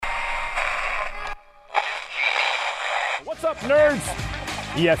What's up, nerds?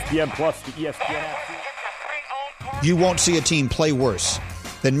 ESPN Plus, the ESPN app. You won't see a team play worse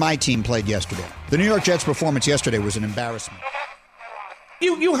than my team played yesterday. The New York Jets' performance yesterday was an embarrassment.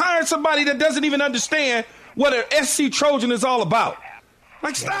 You hired somebody that doesn't even understand what an SC Trojan is all about.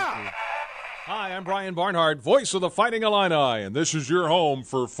 Like, stop. Hi, I'm Brian Barnhart, voice of the Fighting Illini, and this is your home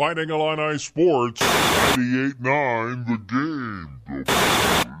for Fighting Illini Sports. 98.9 The Game.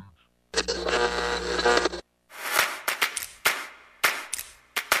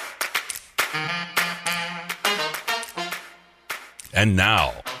 And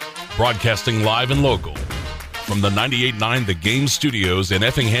now, broadcasting live and local from the 98.9 The Game studios in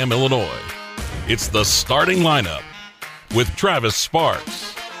Effingham, Illinois, it's the starting lineup with Travis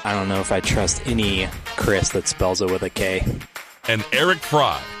Sparks. I don't know if I trust any Chris that spells it with a K. And Eric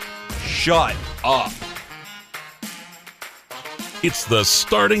Fry. Shut up. It's the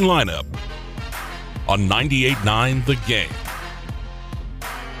starting lineup on 98.9 The Game.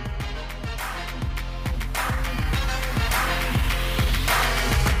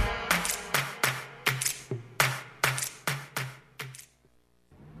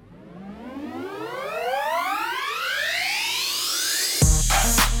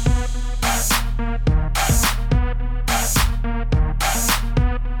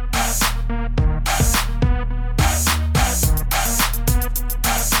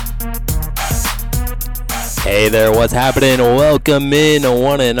 Hey there, what's happening? Welcome in,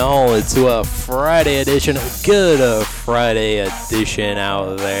 one and all, to a Friday edition, good Friday edition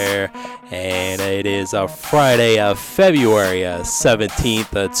out there. And it is a Friday of February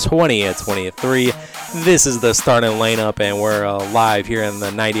 17th, 2023. This is the starting lineup, and we're live here in the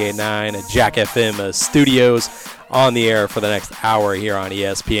 98.9 Jack FM studios. On the air for the next hour here on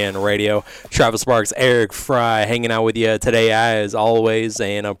ESPN Radio. Travis Sparks, Eric Fry hanging out with you today as always,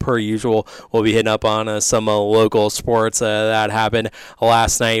 and per usual, we'll be hitting up on some local sports that happened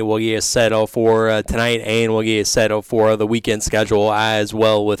last night. We'll get you set up for tonight, and we'll get you set up for the weekend schedule as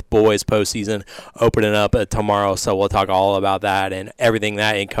well, with boys postseason opening up tomorrow. So we'll talk all about that and everything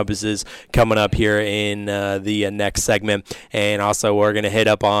that encompasses coming up here in the next segment. And also, we're going to hit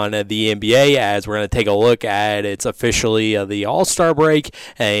up on the NBA as we're going to take a look at it. It's officially the All-Star break,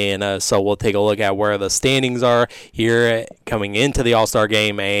 and so we'll take a look at where the standings are here coming into the All-Star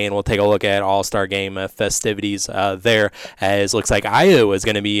game, and we'll take a look at All-Star game festivities there, as looks like Io is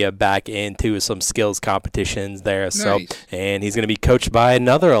going to be back into some skills competitions there. Nice. So, and he's going to be coached by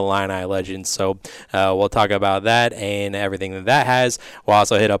another Illini legend. So we'll talk about that and everything that has. We'll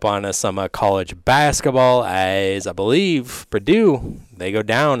also hit up on some college basketball, as I believe Purdue, they go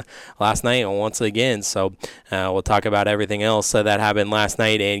down last night once again. So we'll talk about everything else that happened last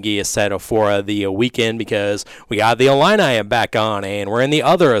night and get you set for the weekend, because we got the Illini back on, and we're in the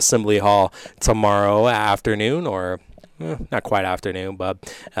other assembly hall tomorrow afternoon, or not quite afternoon, but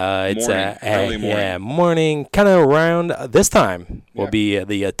it's early morning. Morning, kind of around this time will be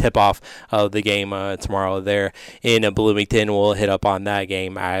the tip-off of the game tomorrow there in Bloomington. We'll hit up on that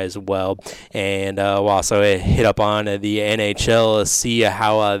game as well, and we'll also hit up on the NHL, see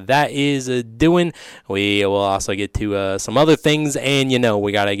how that is doing. We will also get to some other things, and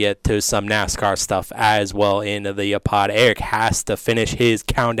we got to get to some NASCAR stuff as well in the pod. Eric has to finish his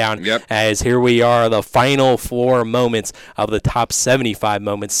countdown, as here we are, the final 4 moments of the top 75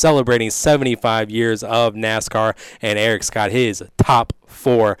 moments, celebrating 75 years of NASCAR, and Eric's got his top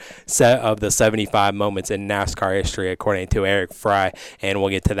 4 set of the 75 moments in NASCAR history, according to Eric Fry, and we'll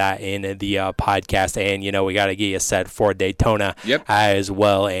get to that in the podcast. And we got to get you set for Daytona as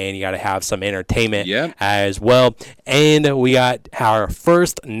well, and you got to have some entertainment as well. And we got our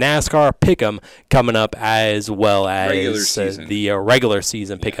first NASCAR pick'em coming up, as well as the regular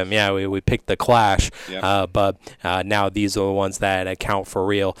season pick'em. Yeah, we picked the Clash, but now these are the ones that count for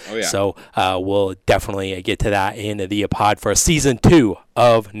real. So we'll definitely get to that in the pod for season 2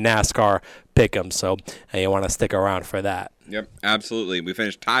 of NASCAR Pick'em. So you want to stick around for that. Yep, absolutely. We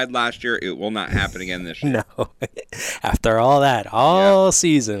finished tied last year. It will not happen again this year. No. After all that,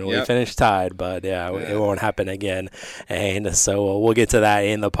 season, we finished tied. But, it won't happen again. And so we'll get to that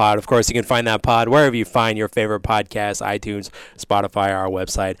in the pod. Of course, you can find that pod wherever you find your favorite podcasts, iTunes, Spotify, our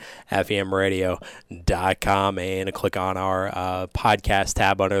website, fmradio.com, and click on our podcast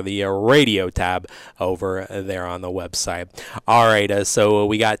tab under the radio tab over there on the website. All right, so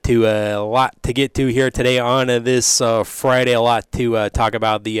we got to a lot to get to here today on this Friday. A lot to talk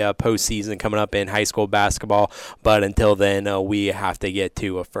about the postseason coming up in high school basketball, but until then, we have to get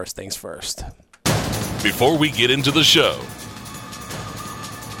to first things first. Before we get into the show,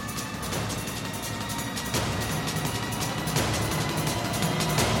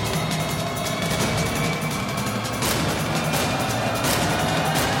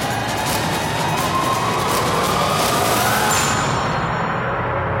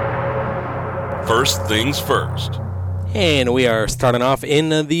 First things first. And we are starting off in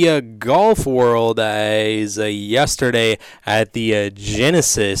the golf world as yesterday at the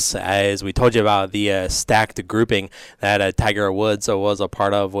Genesis, as we told you about the stacked grouping that Tiger Woods was a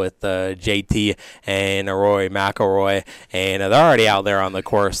part of with JT and Rory McIlroy. And they're already out there on the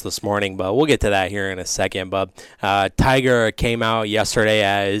course this morning, but we'll get to that here in a second. But Tiger came out yesterday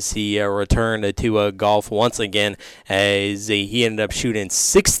as he returned to golf once again, as he ended up shooting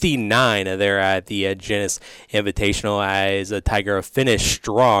 69 there at the Genesis Invitational, as Tiger finished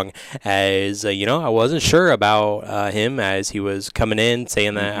strong. As I wasn't sure about him as he was coming in,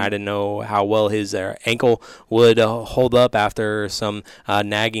 saying that I didn't know how well his ankle would hold up after some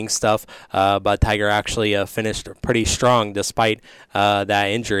nagging stuff, but Tiger actually finished pretty strong despite that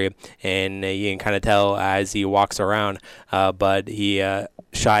injury, and you can kind of tell as he walks around, but he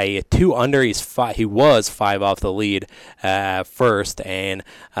shy 2 under. He was 5 off the lead at first, and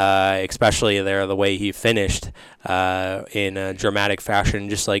especially there the way he finished in a dramatic fashion,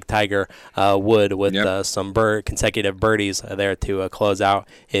 just like Tiger would, with some consecutive birdies there to close out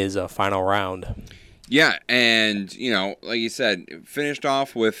his final round. Yeah, and like you said, finished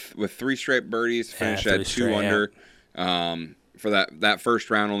off with 3 straight birdies. Finished at 2 under. Yeah. For that first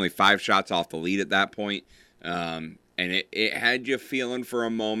round, only 5 shots off the lead at that point. And it had you feeling for a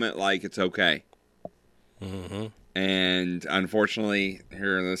moment like it's okay. Mm-hmm. And unfortunately,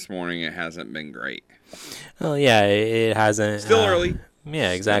 here this morning, it hasn't been great. Well, yeah, it hasn't. Still early.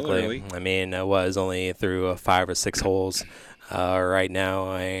 Yeah, exactly. I mean, it was only through 5 or 6 holes right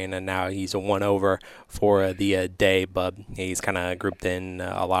now, and now he's 1 over for the day, but he's kind of grouped in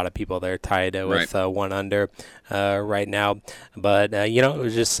a lot of people there tied with 1 under right now. But, it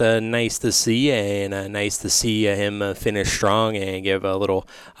was just nice to see, and nice to see him finish strong and give a little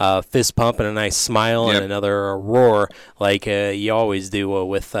fist pump and a nice smile and another roar like you always do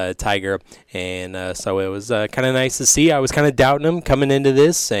with Tiger. And so it was kind of nice to see. I was kind of doubting him coming into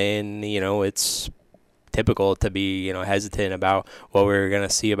this, and, it's typical to be hesitant about what we were going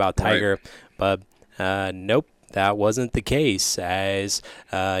to see about Tiger, but nope, that wasn't the case, as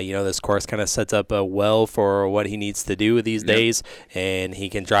this course kind of sets up well for what he needs to do these days, and he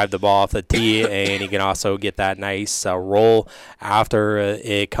can drive the ball off the tee and he can also get that nice roll after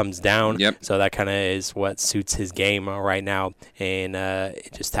it comes down. So that kind of is what suits his game right now, and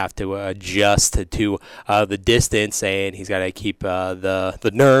just have to adjust to the distance, and he's got to keep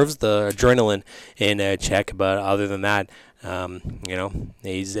the nerves, the adrenaline in check. But other than that,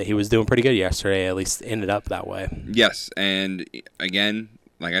 he was doing pretty good yesterday, at least ended up that way. Yes, and again,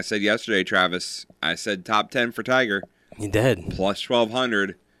 like I said yesterday, Travis, I said top 10 for Tiger. You did. Plus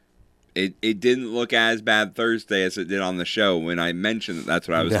 1,200. It didn't look as bad Thursday as it did on the show when I mentioned that that's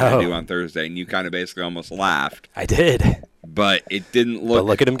what I was going to do on Thursday, and you kind of basically almost laughed. I did. But it didn't look... But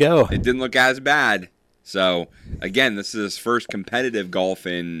look at him go. It didn't look as bad. So, again, this is his first competitive golf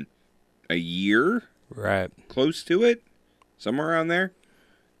in a year. Right. Close to it. Somewhere around there.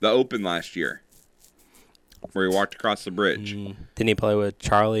 The Open last year, where he walked across the bridge. Didn't he play with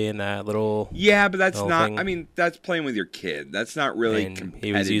Charlie in that little... Yeah, but that's not... thing? I mean, that's playing with your kid. That's not really competitive.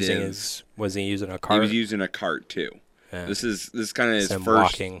 He was using his... Was he using a cart? He was using a cart, too. Yeah. This is kind of his first...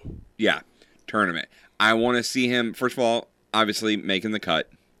 walking. Yeah, tournament. I want to see him, first of all, obviously making the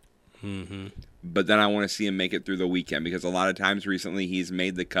cut. Mm-hmm. But then I want to see him make it through the weekend, because a lot of times recently he's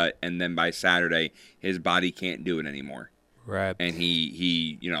made the cut, and then by Saturday, his body can't do it anymore. Right. And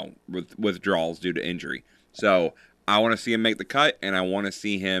he withdrawals due to injury. So I want to see him make the cut, and I want to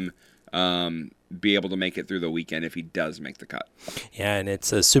see him be able to make it through the weekend if he does make the cut. Yeah, and it's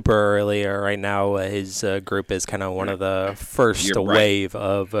super early right now. His group is kind of one of the first wave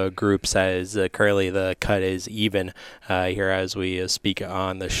of groups, as currently the cut is even here as we speak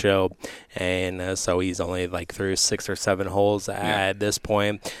on the show. And so he's only like through 6 or 7 holes at this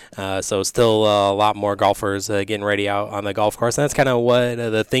point. So still a lot more golfers getting ready out on the golf course. And that's kind of what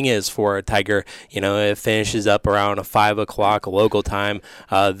the thing is for Tiger. It finishes up around 5 o'clock local time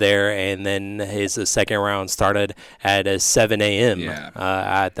there, and then his second round started at 7 a.m.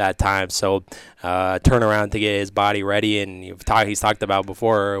 At that time. So turn around to get his body ready, and he's talked about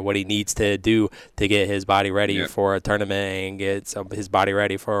before what he needs to do to get his body ready for a tournament and get his body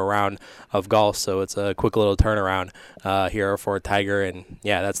ready for a round of golf. So it's a quick little turnaround here for Tiger, and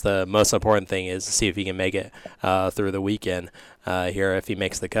that's the most important thing, is to see if he can make it through the weekend here if he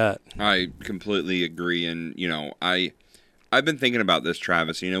makes the cut. I completely agree, and I've been thinking about this,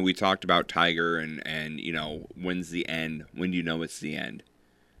 Travis. We talked about Tiger and when's the end? When do you know it's the end?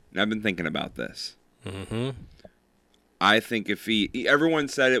 And I've been thinking about this. Mm-hmm. I think if everyone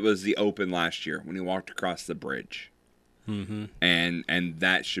said it was the Open last year when he walked across the bridge. and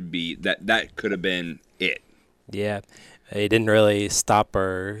that should be that could have been it. Yeah, he didn't really stop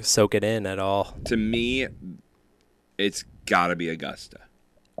or soak it in at all. To me, it's got to be Augusta.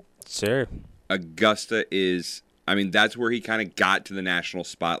 Sure. Augusta is, I mean, that's where he kind of got to the national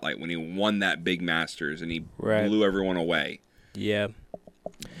spotlight when he won that big Masters and he blew everyone away. Yeah.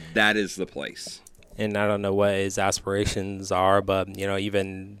 That is the place. And I don't know what his aspirations are, but, you know,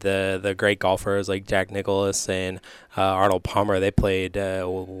 even the great golfers like Jack Nicklaus and Arnold Palmer, they played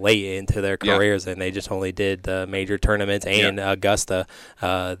late into their careers, and they just only did the major tournaments and Augusta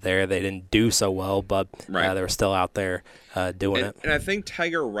there. They didn't do so well, but they were still out there doing it. And I think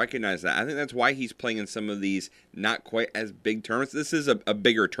Tiger recognized that. I think that's why he's playing in some of these not quite as big tournaments. This is a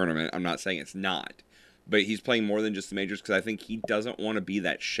bigger tournament. I'm not saying it's not. But he's playing more than just the majors because I think he doesn't want to be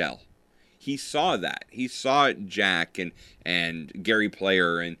that shell. He saw that. He saw Jack and Gary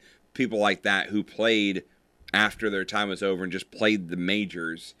Player and people like that who played after their time was over and just played the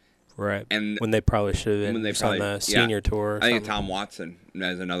majors. Right. And when they probably should have been on the senior tour. I think Tom Watson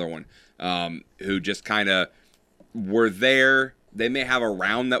is another one who just kind of were there. They may have a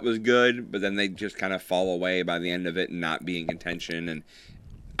round that was good, but then they just kind of fall away by the end of it and not be in contention. And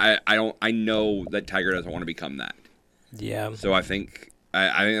I know that Tiger doesn't want to become that. Yeah. So I think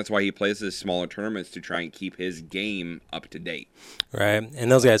that's why he plays these smaller tournaments to try and keep his game up to date. Right.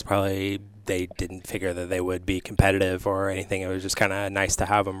 And those guys probably, they didn't figure that they would be competitive or anything. It was just kind of nice to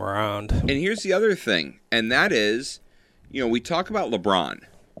have them around. And here's the other thing, and that is, you know, we talk about LeBron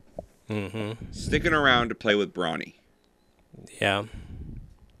sticking around to play with Bronny. Yeah.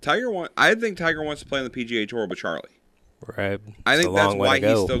 I think Tiger wants to play on the PGA Tour with Charlie. Right. I think that's why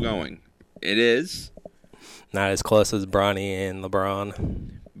he's still going. It is. Not as close as Bronny and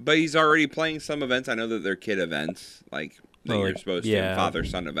LeBron. But he's already playing some events. I know that they're kid events, like you're supposed to,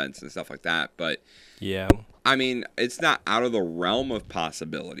 father-son events and stuff like that. But, I mean, it's not out of the realm of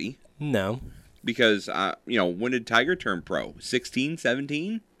possibility. No. Because, when did Tiger turn pro? 16,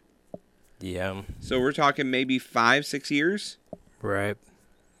 17? Yeah. So we're talking maybe 5-6 years? Right.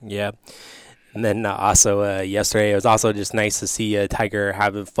 Yeah. And then also yesterday, it was also just nice to see Tiger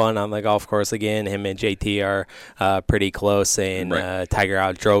having fun on the golf course again. Him and JT are pretty close, and Tiger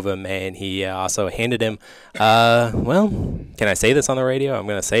outdrove him, and he also handed him, can I say this on the radio? I'm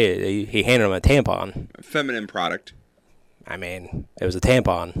going to say it. He handed him a tampon. A feminine product. I mean, it was a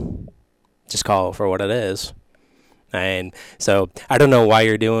tampon. Just call it for what it is. And so I don't know why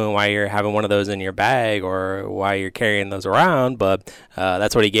you're having one of those in your bag or why you're carrying those around, but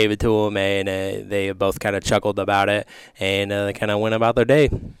that's what he gave it to him, and they both kind of chuckled about it, and they kind of went about their day.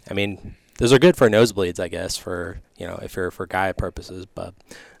 I mean, those are good for nosebleeds, I guess, for, if you're for guy purposes, but,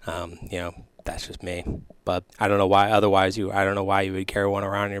 that's just me. But I don't know why. I don't know why you would carry one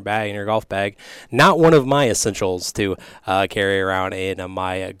around in your golf bag. Not one of my essentials to carry around in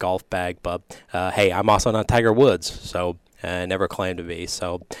my golf bag. But hey, I'm also not Tiger Woods, so never claimed to be.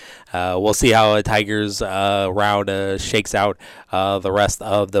 So we'll see how Tiger's round shakes out the rest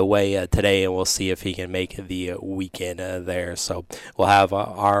of the way today, and we'll see if he can make the weekend there. So we'll have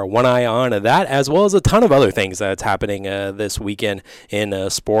our one eye on that, as well as a ton of other things that's happening this weekend in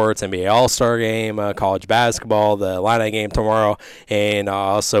sports. NBA All-Star Game, college basketball, the Illini game tomorrow, and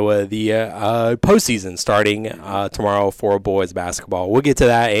also the postseason starting tomorrow for boys basketball. We'll get to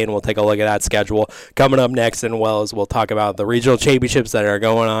that, and we'll take a look at that schedule coming up next, and well as we'll talk about the regional championships that are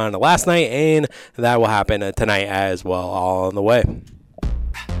going on last night, and that will happen tonight as well, all on the way.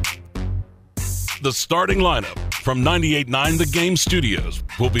 The starting lineup from 98.9 The Game Studios.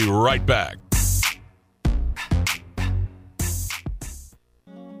 We'll be right back.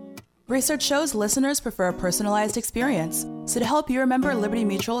 Research shows listeners prefer a personalized experience. So to help you remember, Liberty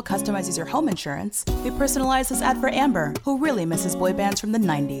Mutual customizes your home insurance. We personalized this ad for Amber, who really misses boy bands from the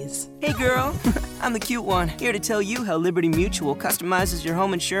 90s. Hey girl, I'm the cute one, here to tell you how Liberty Mutual customizes your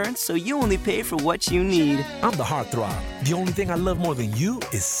home insurance so you only pay for what you need. I'm the heartthrob. The only thing I love more than you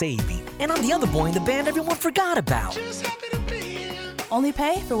is saving. And I'm the other boy in the band everyone forgot about. Only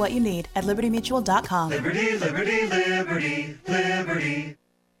pay for what you need at libertymutual.com. Liberty, liberty, liberty, liberty.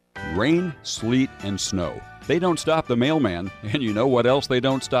 Rain, sleet, and snow. They don't stop the mailman, and you know what else they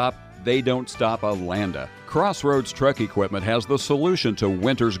don't stop? They don't stop a Landa. Crossroads Truck Equipment has the solution to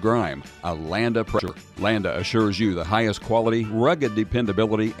winter's grime, a Landa pressure. Landa assures you the highest quality, rugged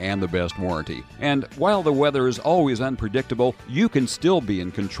dependability, and the best warranty. And while the weather is always unpredictable, you can still be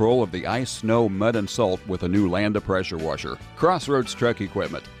in control of the ice, snow, mud, and salt with a new Landa pressure washer. Crossroads Truck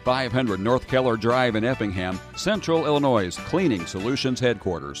Equipment, 500 North Keller Drive in Effingham, Central Illinois' Cleaning Solutions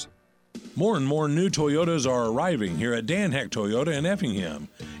headquarters. More and more new Toyotas are arriving here at Dan Heck Toyota in Effingham,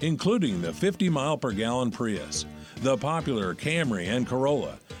 including the 50-mile-per-gallon Prius. the popular Camry and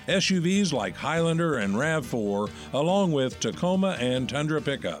Corolla, SUVs like Highlander and RAV4, along with Tacoma and Tundra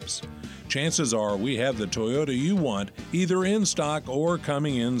pickups. Chances are we have the Toyota you want either in stock or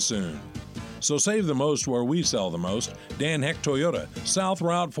coming in soon. So save the most where we sell the most. Dan Heck Toyota, South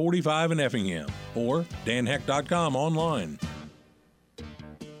Route 45 in Effingham, or danheck.com online.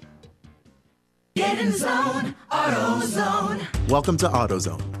 Get in the zone, AutoZone. Welcome to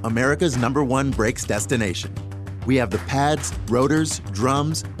AutoZone, America's #1 brakes destination. We have the pads, rotors,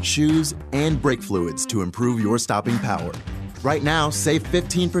 drums, shoes, and brake fluids to improve your stopping power. Right now, save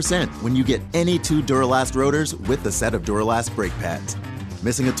 15% when you get any 2 Duralast rotors with the set of Duralast brake pads.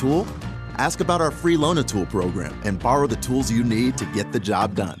 Missing a tool? Ask about our free Loan-A-Tool program and borrow the tools you need to get the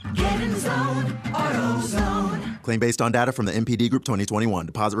job done. Get in the zone, AutoZone. Claim based on data from the MPD Group 2021.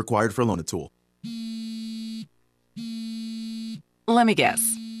 Deposit required for Loan-A-Tool. Let me guess.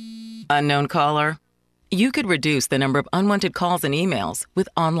 Unknown caller? You could reduce the number of unwanted calls and emails with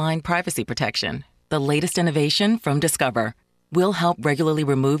online privacy protection. The latest innovation from Discover will help regularly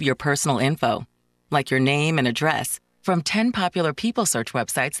remove your personal info, like your name and address, from 10 popular people search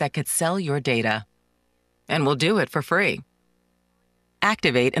websites that could sell your data. And we'll do it for free.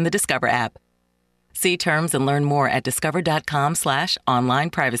 Activate in the Discover app. See terms and learn more at discover.com/online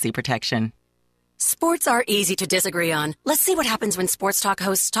privacy protection. Sports are easy to disagree on. Let's see what happens when sports talk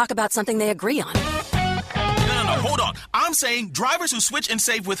hosts talk about something they agree on. No, hold on. I'm saying drivers who switch and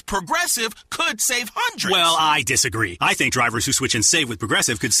save with Progressive could save hundreds. Well, I disagree. I think drivers who switch and save with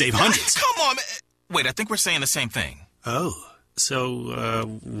Progressive could save hundreds. Come on, man. Wait, I think we're saying the same thing. Oh, so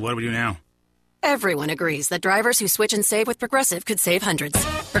what do we do now? Everyone agrees that drivers who switch and save with Progressive could save hundreds.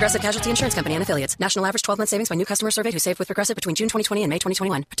 Progressive Casualty Insurance Company and Affiliates. National average 12-month savings by new customer surveyed who saved with Progressive between June 2020 and May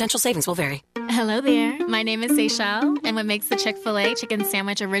 2021. Potential savings will vary. Hello there. My name is Seychelle, and what makes the Chick-fil-A chicken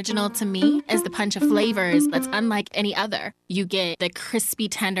sandwich original to me is the punch of flavors that's unlike any other. You get the crispy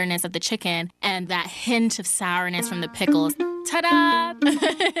tenderness of the chicken and that hint of sourness from the pickles. Ta-da!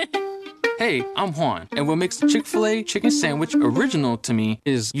 Hey, I'm Juan, and what makes the Chick-fil-A chicken sandwich original to me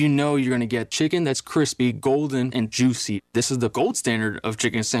is you're going to get chicken that's crispy, golden, and juicy. This is the gold standard of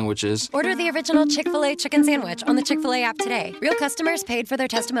chicken sandwiches. Order the original Chick-fil-A chicken sandwich on the Chick-fil-A app today. Real customers paid for their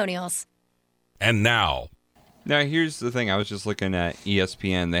testimonials. And now, here's the thing. I was just looking at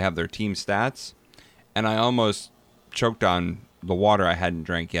ESPN. They have their team stats, and I almost choked on the water I hadn't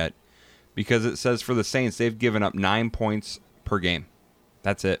drank yet because it says for the Saints, they've given up 9 points per game.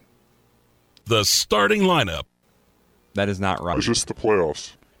 That's it. The starting lineup. That is not right. It's just the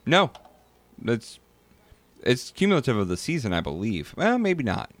playoffs. No. It's cumulative of the season, I believe. Well, maybe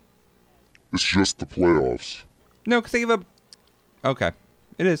not. It's just the playoffs. No, because they give up... Okay.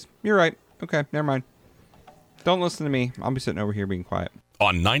 It is. You're right. Okay, never mind. Don't listen to me. I'll be sitting over here being quiet.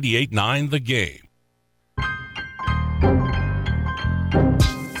 On 98.9 The Game.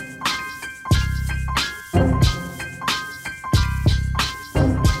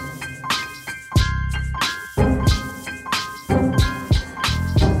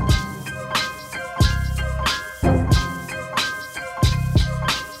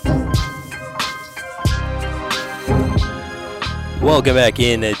 Welcome back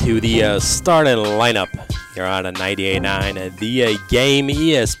in to the starting lineup here on a 98.9 The Game,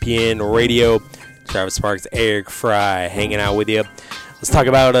 ESPN Radio. Travis Sparks, Eric Fry hanging out with you. Let's talk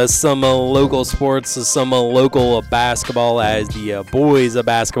about some local sports, some local basketball as the boys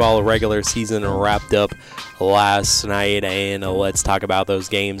basketball regular season wrapped up last night, and let's talk about those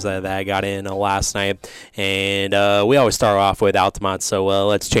games that got in last night. And we always start off with Altamont, so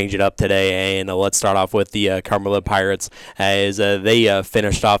let's change it up today, and let's start off with the Cumberland Pirates as they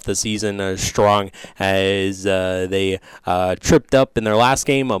finished off the season strong as they tripped up in their last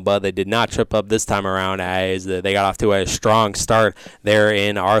game, but they did not trip up this time around as they got off to a strong start there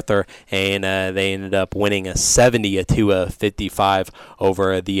in Arthur, and they ended up winning 70-55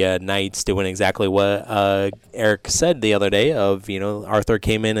 over the Knights, doing exactly what Eric said the other day of, Arthur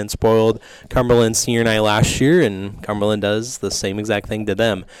came in and spoiled Cumberland senior night last year, and Cumberland does the same exact thing to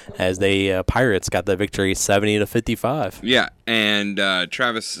them as they Pirates got the victory 70-55. Yeah, and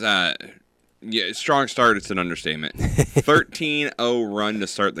Travis, strong start, it's an understatement. 13-0 run to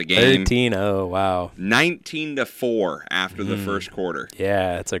start the game. 13-0, wow. 19-4 after the first quarter.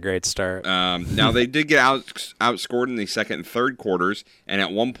 Yeah, it's a great start. Now, they did get outscored in the second and third quarters, and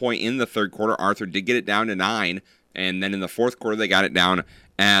at one point in the third quarter, Arthur did get it down to 9, and then in the fourth quarter, they got it down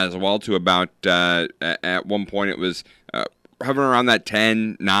as well to about, at one point, it was hovering around that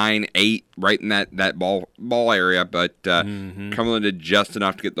 10, 9, 8, right in that ball area, but Cumberland did just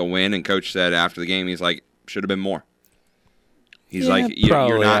enough to get the win, and Coach said after the game, he's like, should have been more. He's like,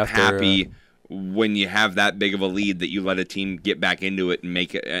 you're not happy when you have that big of a lead that you let a team get back into it and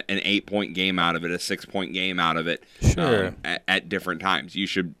make an 8-point game out of it, a 6-point game out of it. Sure. At different times. You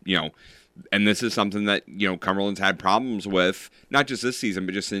should, and this is something that, Cumberland's had problems with, not just this season,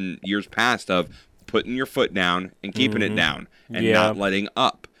 but just in years past, of putting your foot down and keeping it down and not letting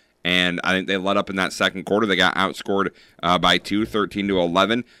up. And I think they let up in that second quarter. They got outscored by 2,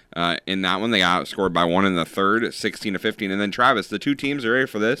 13-11. In that one, they got outscored by 1 in the third, 16-15. And then, Travis, the two teams are ready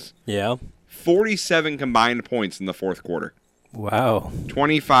for this. Yeah. 47 combined points in the fourth quarter. Wow.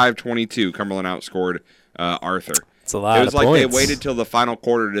 25-22, Cumberland outscored Arthur. It's a lot of It was like points. they waited till the final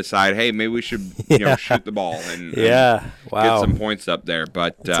quarter to decide, hey, maybe we should shoot the ball and wow. get some points up there.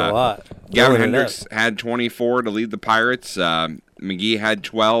 But It's a lot. Gavin Rolling it Hendricks had 24 to lead the Pirates. McGee had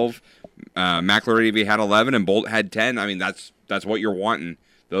 12. McElravy had 11, and Bolt had 10. I mean, that's what you're wanting.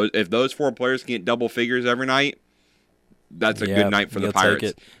 If those 4 players can get double figures every night, that's a good night for the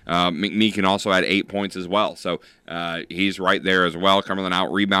Pirates. McMeekin also had 8 points as well, so he's right there as well. Cumberland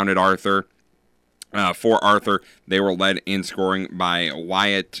out-rebounded Arthur. For Arthur, they were led in scoring by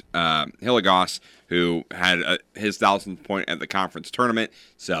Wyatt Hilligoss, who had his 1,000th point at the conference tournament.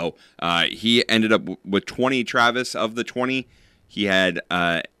 So he ended up with 20, Travis. Of the 20, he had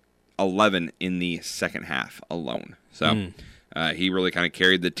 11 in the second half alone. So he really kind of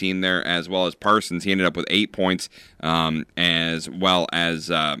carried the team there, as well as Parsons. He ended up with 8 points, as well as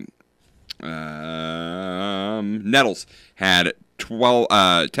Nettles had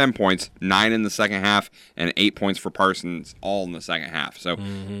 10 points, 9 in the second half, and 8 points for Parsons, all in the second half. So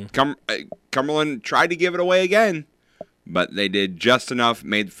Cumberland tried to give it away again, but they did just enough,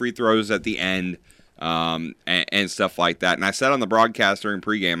 made free throws at the end, and stuff like that. And I said on the broadcast during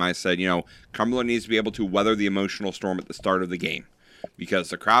pregame, I said, Cumberland needs to be able to weather the emotional storm at the start of the game,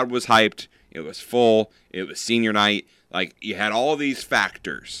 because the crowd was hyped, it was full, it was senior night. Like, you had all these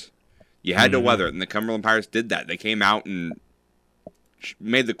factors. You had to weather it, and the Cumberland Pirates did that. They came out and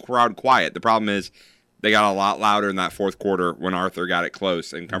made the crowd quiet. The problem is they got a lot louder in that fourth quarter when Arthur got it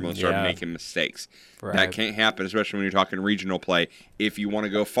close and Cumberland started making mistakes. Right. That can't happen, especially when you're talking regional play. If you want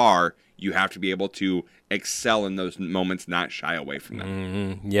to go far, you have to be able to excel in those moments, not shy away from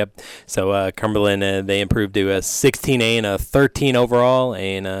them. Yep. So Cumberland, they improved to a 16-8 and a 13 overall,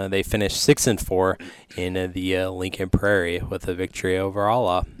 and they finished 6-4 in the Lincoln Prairie with a victory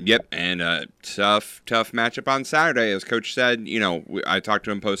overall. Yep, and a tough matchup on Saturday. As Coach said, I talked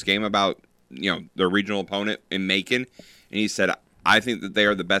to him post-game about, their regional opponent in Macon, and he said, I think that they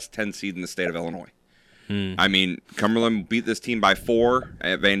are the best 10 seed in the state of Illinois. I mean, Cumberland beat this team by 4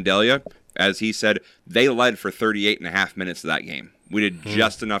 at Vandalia. As he said, they led for 38.5 minutes of that game. We did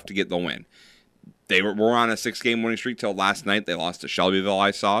just enough to get the win. They were on a 6-game winning streak till last night. They lost to Shelbyville,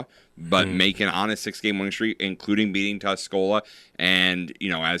 I saw. But Macon on a 6-game winning streak, including beating Tuscola. And,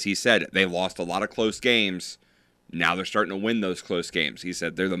 as he said, they lost a lot of close games. Now they're starting to win those close games. He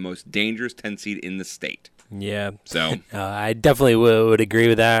said they're the most dangerous 10 seed in the state. Yeah. So I definitely would agree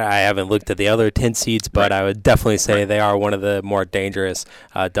with that. I haven't looked at the other 10 seeds, but I would definitely say they are one of the more dangerous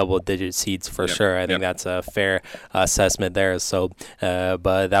double-digit seeds for sure. I think that's a fair assessment there. So,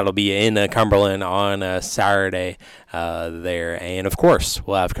 but that'll be in Cumberland on Saturday there. And, of course,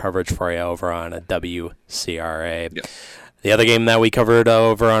 we'll have coverage for you over on WCRA. Yes. The other game that we covered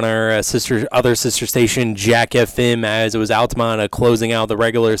over on our other sister station, Jack FM, as it was Altamont closing out the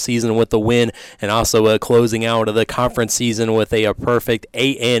regular season with the win, and also closing out the conference season with a perfect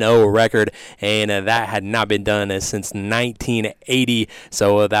 8-0 record, and that had not been done since 1980.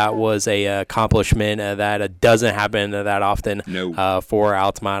 So that was a accomplishment that doesn't happen that often for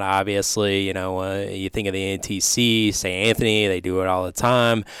Altamont. Obviously, you think of the NTC, St. Anthony, they do it all the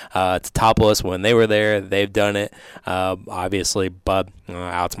time. Topless, when they were there, they've done it. Obviously, but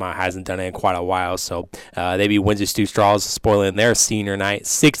Altamont hasn't done it in quite a while, so they beat Windsor Stew Straws, spoiling their senior night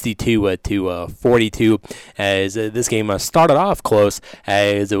 62-42. As this game started off close,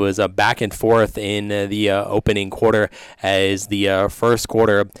 as it was back and forth in the opening quarter, as the first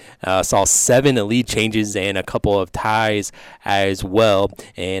quarter saw 7 lead changes and a couple of ties as well,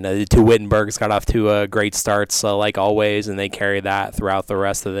 and the two Wittenbergs got off to great starts like always, and they carried that throughout the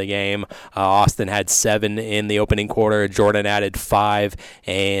rest of the game. Austin had 7 in the opening quarter. Jordan added 5,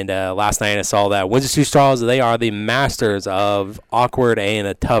 and last night I saw that Windsor Stew Straws, they are the masters of awkward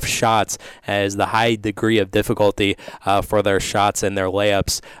and tough shots, as the high degree of difficulty for their shots and their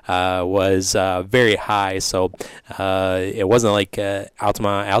layups was very high. So it wasn't like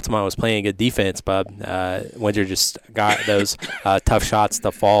Altamont was playing good defense, but Windsor just got those tough shots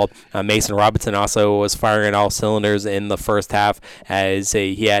to fall. Mason Robinson also was firing all cylinders in the first half, as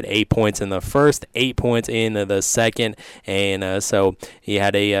he had 8 points in the first, 8 points in the second, and so he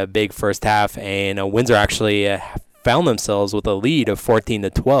had a big first half, and Windsor actually found themselves with a lead of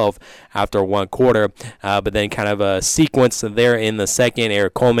 14-12 after one quarter, but then kind of a sequence there in the second.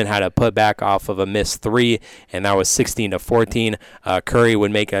 Eric Coleman had a putback off of a missed three, and that was 16-14. Curry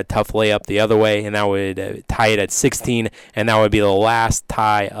would make a tough layup the other way, and that would tie it at 16, and that would be the last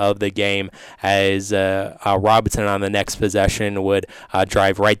tie of the game, as Robinson on the next possession would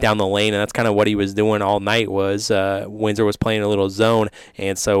drive right down the lane, and that's kind of what he was doing all night. Was Windsor was playing a little zone,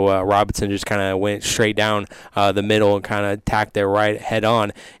 and so Robinson just kind of went straight down the middle and kind of tacked it right head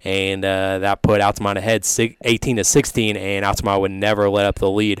on, and that put Altamont ahead 18-16, and Altamont would never let up the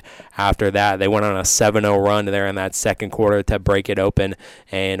lead after that. They went on a 7-0 run there in that second quarter to break it open,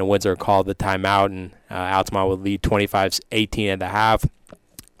 and Windsor called the timeout, and Altamont would lead 25-18 at the half.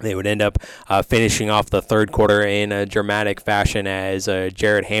 They would end up finishing off the third quarter in a dramatic fashion, as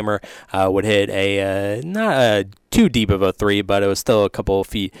Jared Hammer would hit not too deep of a three, but it was still a couple of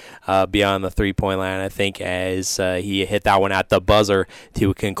feet beyond the three-point line, I think, as he hit that one at the buzzer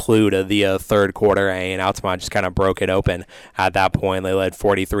to conclude the third quarter, and Altamont just kind of broke it open. At that point, they led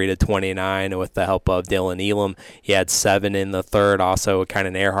 43-29 with the help of Dylan Elam. He had 7 in the third. Also,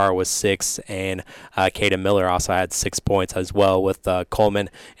 Kynan Earhart was 6, and Caden Miller also had 6 points as well, with Coleman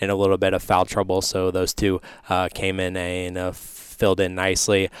in a little bit of foul trouble. So those two came in and filled in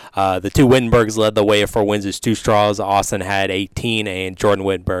nicely. The two Wittenbergs led the way for Windsor's two straws. Austin had 18, and Jordan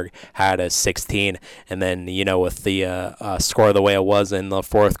Wittenberg had a 16. And then, with the score the way it was in the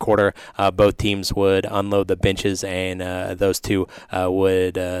fourth quarter, both teams would unload the benches, and those two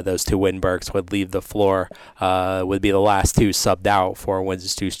Wittenbergs would leave the floor. Would be the last two subbed out for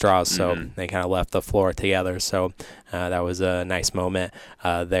Windsor's two straws. So they kind of left the floor together. So that was a nice moment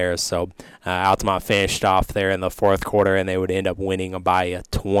there. So Altamont finished off there in the fourth quarter, and they would end up winning by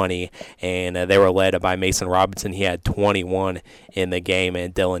 20. And they were led by Mason Robinson. He had 21 in the game,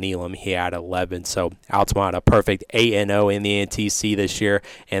 and Dylan Elam, he had 11. So Altamont a perfect 8-0 in the NTC this year,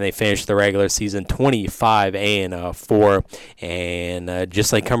 and they finished the regular season 25-4. And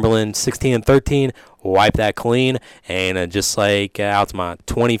just like Cumberland 16-13, wipe that clean, and just like Altamont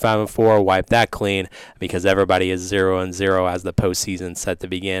 25-4, wipe that clean, because everybody is 0-0 as the postseason set to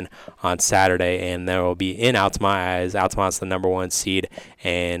begin on Saturday, and there will be in Altamont, as Altamont's the number 1 seed,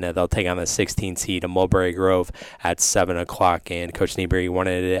 and they'll take on the 16 seed of Mulberry Grove at 7 o'clock, and Coach Niebury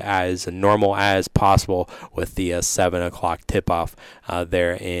wanted it as normal as possible with the 7 o'clock tip-off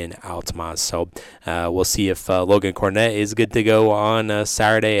there in Altamont. So we'll see if Logan Cornett is good to go on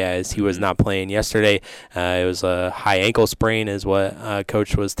Saturday, as he was not playing yesterday. It was a high ankle sprain is what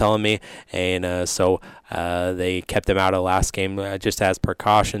Coach was telling me, and so they kept him out of the last game just as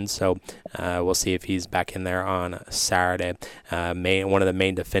precaution. So we'll see if he's back in there on Saturday. One of the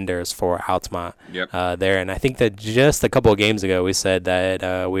main defenders for Altamont there. And I think that just a couple of games ago we said that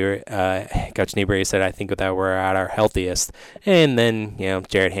Coach Niebury said, I think that we're at our healthiest. And then,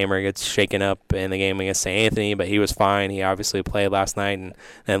 Jared Hammer gets shaken up in the game against St. Anthony, but he was fine. He obviously played last night, and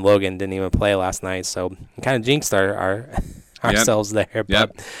then Logan didn't even play last night. So kind of jinxed ourselves there.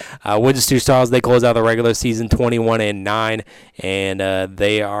 But Windsor's two straws, they close out the regular season 21-9, and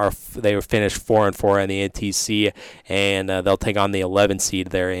they were finished 4-4 in the NTC, and they'll take on the 11 seed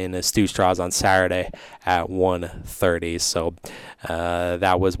there in the Stu Straws on Saturday at 1:30. So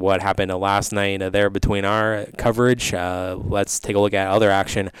that was what happened last night there between our coverage. Let's take a look at other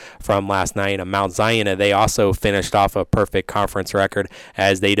action from last night. Mount Zion, they also finished off a perfect conference record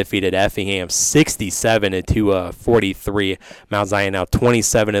as they defeated Effingham 67-43. Mount Zion now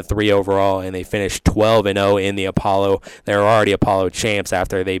 27-3 overall, and they finished 12-0 in the Apollo. They were already Apollo champs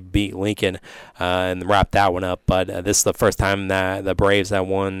after they beat Lincoln and wrapped that one up. But this is the first time that the Braves have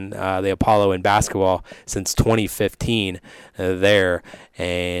won the Apollo in basketball since 2015 there.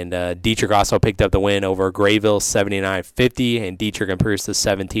 And Dietrich also picked up the win over Grayville 79-50, and Dietrich improves to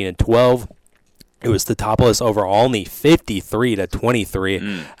 17-12. It was the topless over only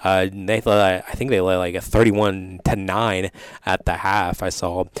 53-23. I think they led like a 31-9 at the half. I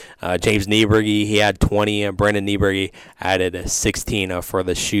saw James Nieberge, he had 20. Brendan Nieberge added 16 for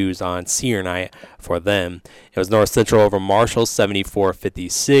the Shoes on senior night for them. It was North Central over Marshall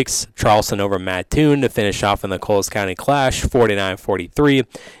 74-56. Charleston over Mattoon to finish off in the Coles County Clash 49-43. And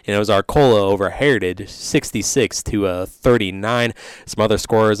it was Arcola over Heritage 66-39. Some other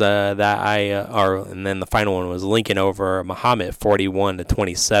scores that are And then the final one was Lincoln over Mahomet,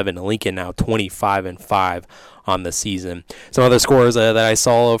 41-27. Lincoln now 25-5 on the season. Some other scores that I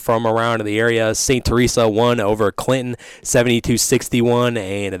saw from around the area: St. Teresa won over Clinton 72-61,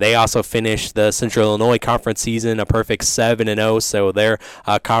 and they also finished the Central Illinois Conference season a perfect 7-0, so they're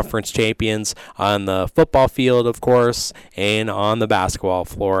conference champions on the football field, of course, and on the basketball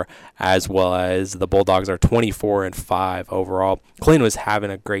floor, as well as the Bulldogs are 24-5 overall. Clinton was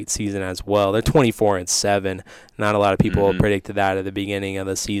having a great season as well. They're 24-7. Not a lot of people predicted that at the beginning of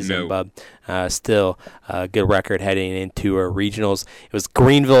the season, but still a good record heading into regionals. It was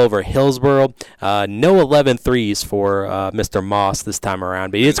Greenville over Hillsboro. No 11 threes for Mr. Moss this time around,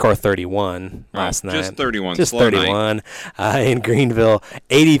 but he did score 31 last night. Just 31. Just Slow 31 in Greenville.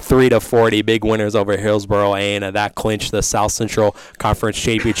 83-40, big winners over Hillsboro, and that clinched the South Central Conference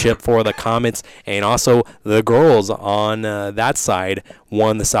Championship for the Comets. And also the girls on that side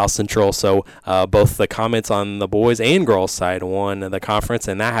won the South Central, so both the Comets on the boys and girls side won the conference,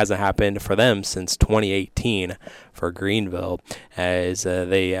 and that hasn't happened for them since 2018 for Greenville, as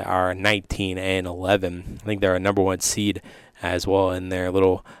they are 19-11. I think they're a number 1 seed as well in their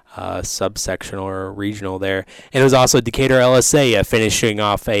little subsection or regional there. And it was also Decatur LSA finishing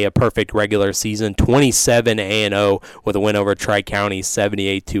off a perfect regular season, 27-0 with a win over Tri-County,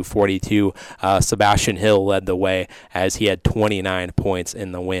 78-42. Sebastian Hill led the way as he had 29 points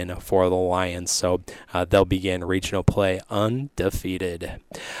in the win for the Lions. So they'll begin regional play undefeated.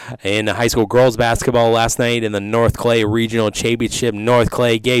 In high school girls basketball last night in the North Clay Regional Championship, North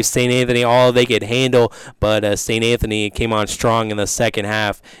Clay gave St. Anthony all they could handle, but St. Anthony came on strong in the second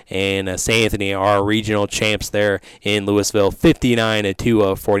half, and St. Anthony are regional champs there in Louisville,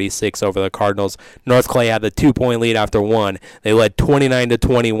 59-46 over the Cardinals. North Clay had the 2-point lead after one. They led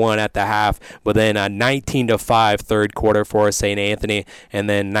 29-21 at the half, but then 19-5 third quarter for St. Anthony, and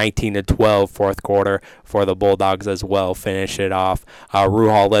then 19-12 fourth quarter for the Bulldogs as well. Finish it off.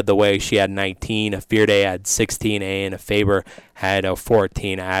 Ruhal led the way. She had 19. Fearday had 16, and Faber had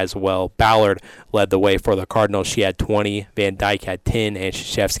 14 as well. Ballard led the way for the Cardinals. She had 20. Van Dyke had 10, and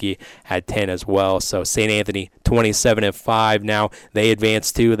Krzyzewski had 10 as well. So St. Anthony 27-5 now. They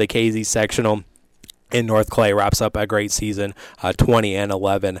advance to the KZ sectional. And North Clay wraps up a great season,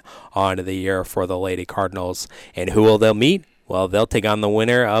 20-11 on the year for the Lady Cardinals. And who will they meet? Well, they'll take on the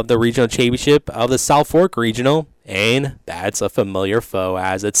winner of the regional championship of the South Fork Regional. And that's a familiar foe,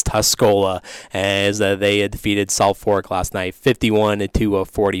 as it's Tuscola, as they had defeated South Fork last night,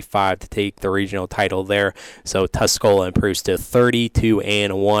 51-45 to take the regional title there. So Tuscola improves to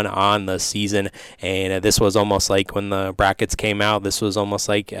 32-1 on the season, and this was almost like when the brackets came out. This was almost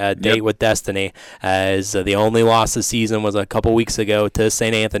like a date with destiny, as the only loss this season was a couple weeks ago to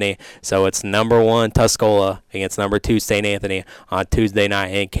St. Anthony. So it's number 1 Tuscola against number 2 St. Anthony on Tuesday night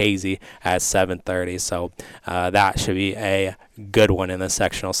in KZ at 7:30. So that should be a good one in the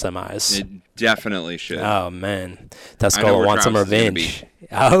sectional semis. It definitely should. Oh, man. Tuscola wants some revenge.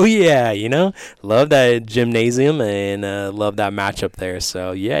 Oh, yeah, love that gymnasium and love that matchup there.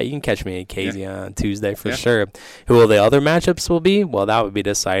 So, yeah, you can catch me at KZ on Tuesday for sure. Who will the other matchups will be? Well, that would be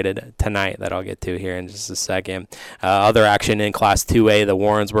decided tonight, that I'll get to here in just a second. Other action in Class 2A, the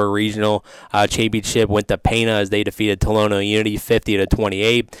Warrensburg Regional Championship went to Pana as they defeated Tolono Unity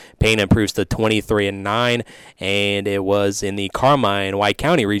 50-28. Pana improves to 23-9, and it was in the Carmine White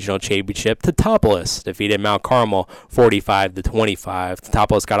County Regional Championship. Teutopolis defeated Mount Carmel 45-25.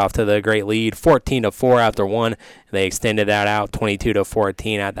 Teutopolis got off to the great lead, 14-4 after one. They extended that out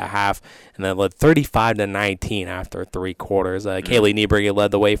 22-14 at the half, and then led 35-19 after three quarters. Kaylee Nieberger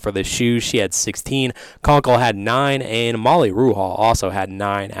led the way for the Shoes. She had 16. Conkle had 9, and Molly Ruhal also had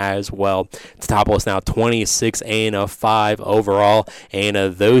 9 as well. Teutopolis now 26-5 overall, and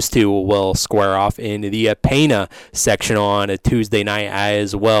those two will square off in the Pana section on a Tuesday night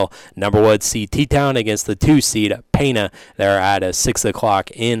as well. Number 1 seed T-Town against the 2 seed Pana. They're at 6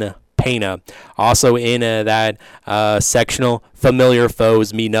 o'clock in Pana. Also in that sectional, familiar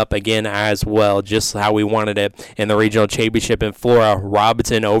foes meeting up again as well, just how we wanted it in the regional championship in Flora.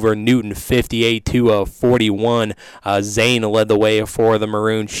 Robinson over Newton 58-41. Zane led the way for the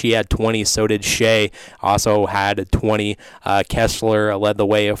Maroons. She had 20, so did Shea. Also had 20. Kessler led the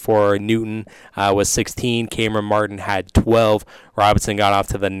way for Newton with 16. Cameron Martin had 12. Robinson got off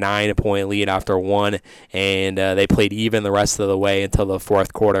to the 9-point lead after one, and they played even the rest of the way until the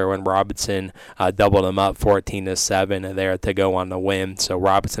fourth quarter when Robinson doubled them up 14-7 there to go on the win. So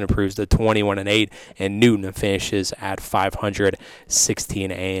Robinson improves to 21-8, and Newton finishes at 500,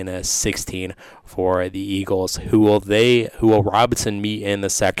 16-16 for the Eagles. Who will Robinson meet in the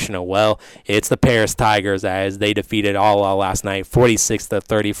sectional? Well, it's the Paris Tigers, as they defeated Alla last night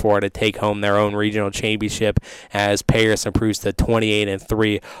 46-34 to take home their own regional championship, as Paris improves to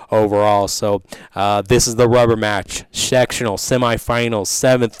 28-3 overall. So this is the rubber match, sectional semifinals,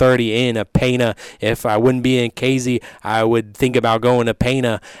 7:30 in Pena. If I wouldn't be in Casey, I would think about going to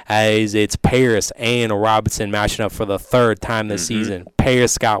Pena, as it's Paris and Robinson matching up for the third time this season.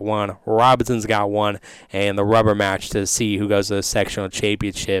 Paris got one, Robinson's got one, and the rubber match to see who goes to the sectional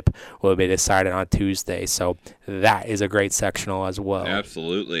championship will be decided on Tuesday. So that is a great sectional as well.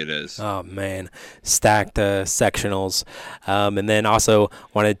 Absolutely it is. Oh, man. Stacked sectionals. And then also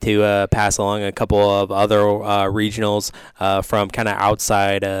wanted to pass along a couple of other regionals from kind of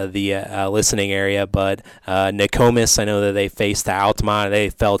outside the listening area. But Nokomis, I know that they faced Altamont. They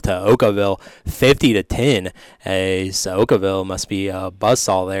fell to Oakville 50-10, as Oakville must be a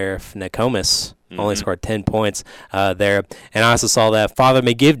buzzsaw there if Nokomis only scored 10 points there. And I also saw that Father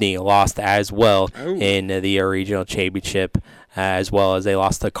McGivney lost as well in the regional championship, as well as they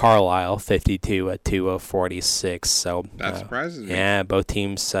lost to Carlisle 52-46. So that surprises me. Yeah, both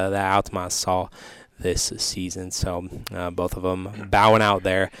teams that Altamont saw this season. So both of them bowing out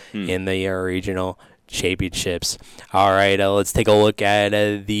there in the regional championships. All right, let's take a look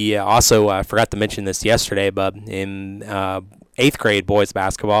at the also I forgot to mention this yesterday, but in 8th grade boys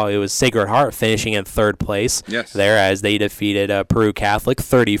basketball, it was Sacred Heart finishing in 3rd place there, as they defeated Peru Catholic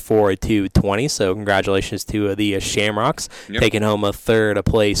 34-20. So congratulations to the Shamrocks, taking home a 3rd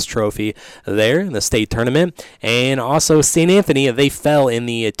place trophy there in the state tournament. And also St. Anthony, they fell in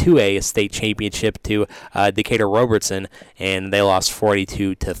the 2A state championship to Decatur Robertson, and they lost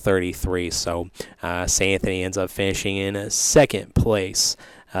 42-33. So St. Anthony ends up finishing in 2nd place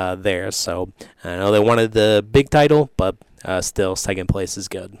there. So I know they wanted the big title, but still, 2nd place is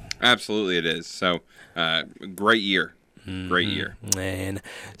good. Absolutely it is. So, great year. Great year. And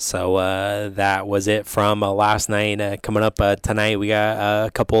so that was it from last night. Coming up tonight, we got a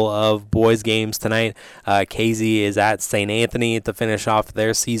couple of boys' games tonight. Casey is at St. Anthony to finish off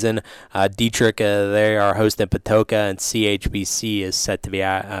their season. Dietrich, they are hosting Patoka, and CHBC is set to be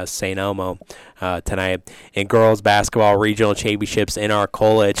at St. Elmo tonight. In girls basketball regional championships in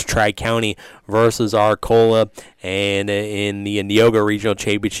Arcola, it's Tri-County versus Arcola, and in the Neoga regional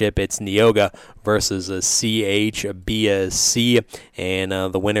championship, it's Neoga versus CHBC, and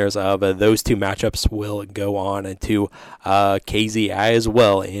the winners of those two matchups will go on to KZ as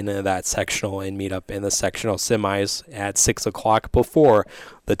well in that sectional and meet up in the sectional semis at 6 o'clock before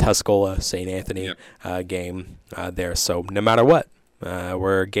the Tuscola St. Anthony game there. So no matter what,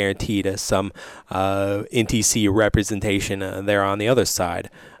 we're guaranteed some NTC representation there on the other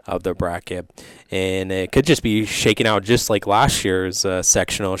side of the bracket. And it could just be shaking out just like last year's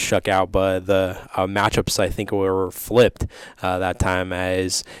sectional shook out, but the matchups, I think, were flipped that time,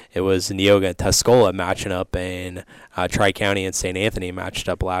 as it was Neoga and Tuscola matching up, and Tri-County and St. Anthony matched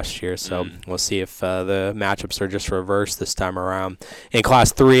up last year. So we'll see if the matchups are just reversed this time around. In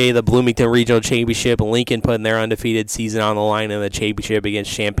Class 3A, the Bloomington Regional Championship, Lincoln putting their undefeated season on the line in the championship against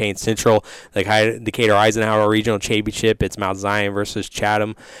Champaign Central. The Decatur Eisenhower Regional Championship, it's Mount Zion versus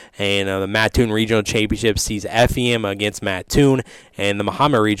Chatham. And the Mattoon Regional Championship sees FEM against Mattoon. And the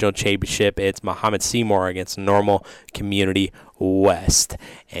Muhammad Regional Championship, it's Muhammad Seymour against Normal Community West.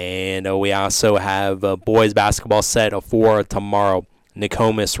 And we also have boys basketball set for tomorrow.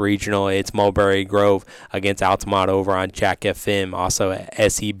 Nokomis Regional, it's Mulberry Grove against Altamont over on Jack FM. Also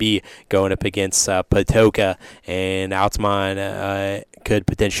SEB going up against Patoka, and Altamont could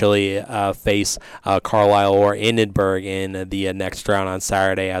potentially face Carlisle or Hindenburg in the next round on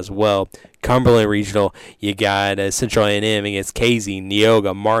Saturday as well. Cumberland Regional, you got Central A&M against Casey,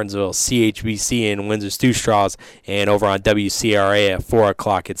 Neoga, Martinsville, CHBC, and Windsor Stew-Straws. And over on WCRA at 4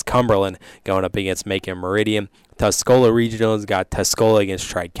 o'clock, it's Cumberland going up against Macon Meridian. Tuscola Regional has got Tuscola against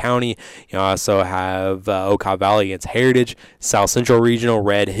Tri-County. You also have Okaw Valley against Heritage. South Central Regional,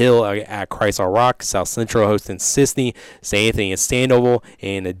 Red Hill at Chrysler Rock. South Central hosting Sisney. St. Anthony at Sandoval.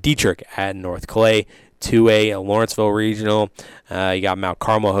 And Dietrich at North Clay. 2A Lawrenceville Regional. You got Mount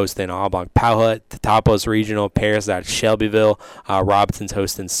Carmel hosting Auburn Powhut. Tatopos Regional, Paris at Shelbyville. Robinson's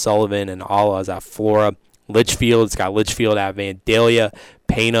hosting Sullivan, and Alla's at Flora. Litchfield's got Litchfield at Vandalia.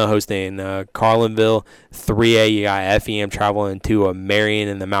 Pena hosting Carlinville. 3A, you got FEM traveling to Marion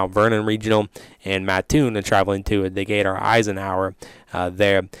in the Mount Vernon Regional, and Mattoon traveling to Decatur Eisenhower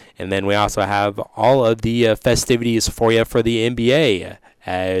there. And then we also have all of the festivities for you for the NBA,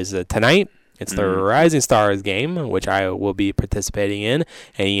 as tonight It's the Rising Stars game, which I will be participating in,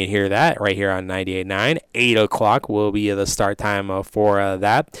 and you can hear that right here on 98.9. 8 o'clock will be the start time for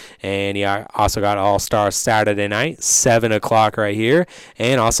that, and you also got All-Star Saturday night, 7 o'clock right here,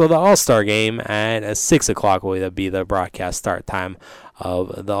 and also the All-Star game at 6 o'clock will be the broadcast start time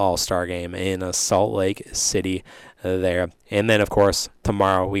of the All-Star game in Salt Lake City there. And then, of course,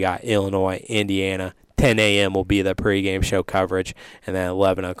 tomorrow we got Illinois, Indiana. 10 a.m. will be the pregame show coverage, and then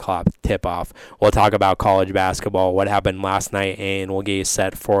 11 o'clock tip-off. We'll talk about college basketball, what happened last night, and we'll get you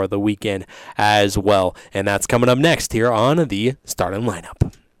set for the weekend as well. And that's coming up next here on the Starting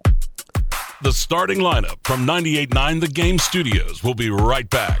Lineup. The Starting Lineup from 98.9 The Game Studios. We'll be right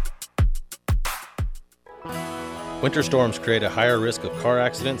back. Winter storms create a higher risk of car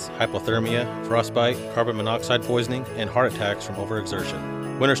accidents, hypothermia, frostbite, carbon monoxide poisoning, and heart attacks from overexertion.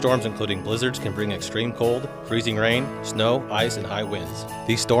 Winter storms, including blizzards, can bring extreme cold, freezing rain, snow, ice, and high winds.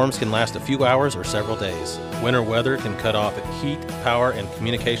 These storms can last a few hours or several days. Winter weather can cut off heat, power, and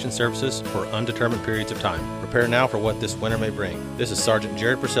communication services for undetermined periods of time. Prepare now for what this winter may bring. This is Sergeant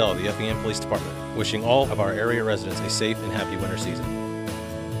Jared Purcell of the Effingham Police Department, wishing all of our area residents a safe and happy winter season.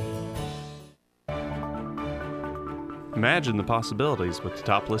 Imagine the possibilities with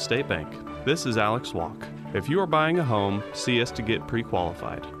Totopolis State Bank. This is Alex Walk. If you are buying a home, see us to get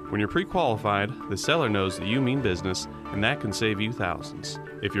pre-qualified. When you're pre-qualified, the seller knows that you mean business, and that can save you thousands.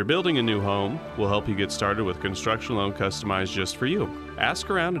 If you're building a new home, we'll help you get started with a construction loan customized just for you. Ask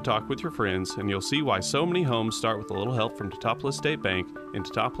around and talk with your friends, and you'll see why so many homes start with a little help from Totopolis State Bank in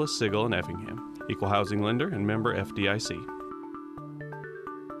Totopolis, Sigel, and Effingham. Equal housing lender and member FDIC.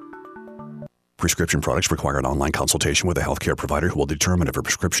 Prescription products require an online consultation with a healthcare provider who will determine if a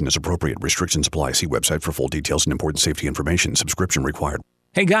prescription is appropriate. Restrictions apply. See website for full details and important safety information. Subscription required.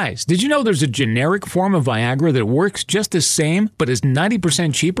 Hey guys, did you know there's a generic form of Viagra that works just the same but is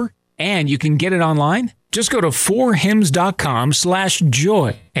 90% cheaper? And you can get it online? Just go to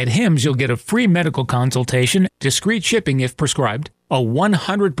 4hims.com/joy. At Hims, you'll get a free medical consultation, discreet shipping if prescribed, a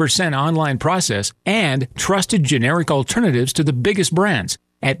 100% online process, and trusted generic alternatives to the biggest brands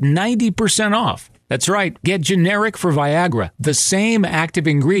at 90% off. That's right, get generic for Viagra, the same active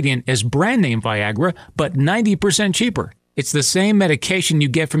ingredient as brand name Viagra, but 90% cheaper. It's the same medication you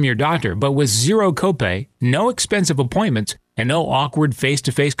get from your doctor, but with zero copay, no expensive appointments, and no awkward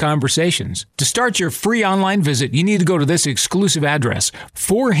face-to-face conversations. To start your free online visit, you need to go to this exclusive address,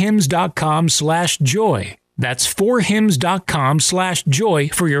 4hims.com/joy. That's 4hims.com/joy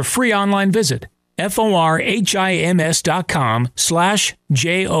for your free online visit.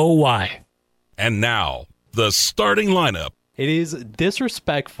 FORHIMS.com/JOY. And now, the Starting Lineup. It is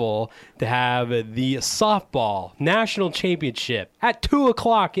disrespectful to have the softball national championship at 2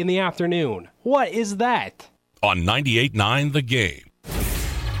 o'clock in the afternoon. What is that? On 98.9 The Game.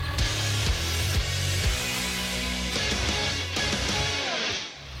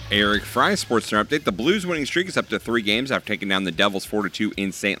 Eric Fry, Sports Center Update. The Blues winning streak is up to 3 games after taking down the Devils 4-2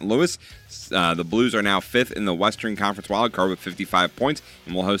 in St. Louis. The Blues are now 5th in the Western Conference wildcard with 55 points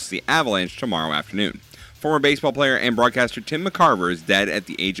and will host the Avalanche tomorrow afternoon. Former baseball player and broadcaster Tim McCarver is dead at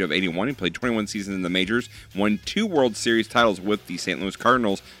the age of 81. He played 21 seasons in the majors, won 2 World Series titles with the St. Louis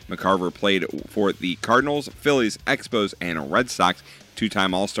Cardinals. McCarver played for the Cardinals, Phillies, Expos, and Red Sox.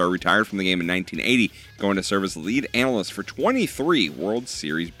 Two-time All-Star, retired from the game in 1980, going to serve as lead analyst for 23 World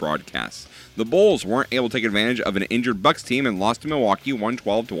Series broadcasts. The Bulls weren't able to take advantage of an injured Bucks team and lost to Milwaukee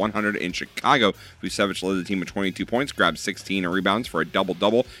 112-100 in Chicago. Vucevic led the team with 22 points, grabbed 16 rebounds for a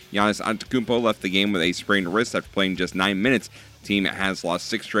double-double. Giannis Antetokounmpo left the game with a sprained wrist after playing just 9 minutes. The team has lost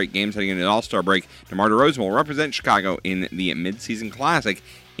 6 straight games heading into the All-Star break. DeMar DeRozan will represent Chicago in the Mid-Season Classic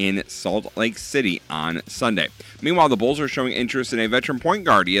in Salt Lake City on Sunday. Meanwhile, the Bulls are showing interest in a veteran point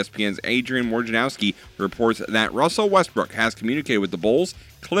guard. ESPN's Adrian Wojnarowski reports that Russell Westbrook has communicated with the Bulls,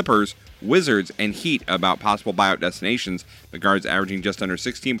 Clippers, Wizards, and Heat about possible buyout destinations. The guard's averaging just under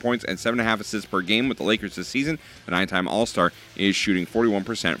 16 points and 7.5 assists per game with the Lakers this season. The 9-time All-Star is shooting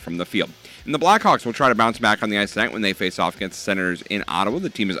 41% from the field. And the Blackhawks will try to bounce back on the ice tonight when they face off against the Senators in Ottawa. The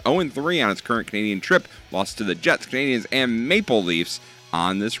team is 0-3 on its current Canadian trip, lost to the Jets, Canadians, and Maple Leafs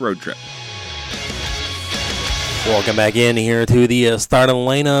on this road trip. Welcome back in here to the starting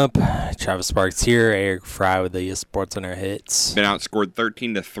lineup. Travis Sparks here, Eric Fry with the Sports Center hits. Been outscored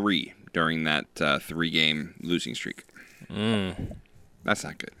 13-3 during that 3-game losing streak. That's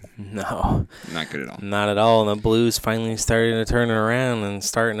not good. No. Not good at all. Not at all. And the Blues finally starting to turn it around and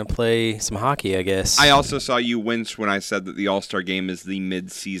starting to play some hockey, I guess. I also saw you wince when I said that the All-Star game is the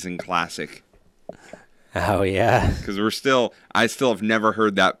mid-season classic. Oh, yeah. Because I still have never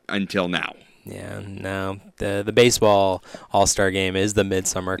heard that until now. Yeah, no. The baseball All-Star Game is the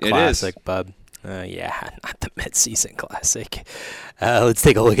Midsummer Classic, bub. Yeah, not the Mid-Season Classic. Let's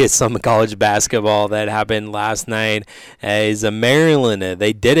take a look at some college basketball that happened last night. As Maryland,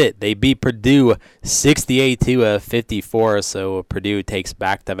 they did it. They beat Purdue 68-54. So Purdue takes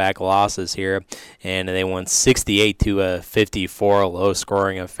back-to-back losses here, and they won 68-54.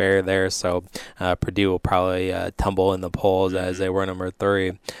 Low-scoring affair there. So Purdue will probably tumble in the polls as they were number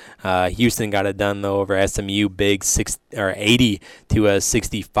 3. Houston got it done though over SMU, big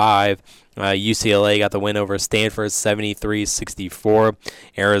 80-65. UCLA got the win over Stanford, 73-64.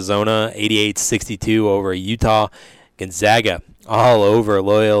 Arizona, 88-62 over Utah. Gonzaga all over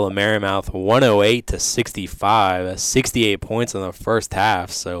Loyola Marymount, 108-65. 68 points in the first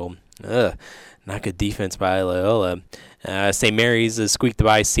half. So, not good defense by Loyola. St. Mary's squeaked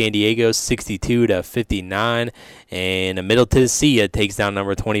by San Diego 62-59, and Middle Tennessee takes down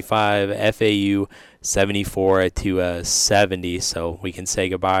number 25 FAU 74-70. So we can say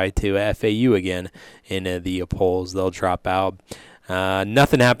goodbye to FAU again in the polls. They'll drop out.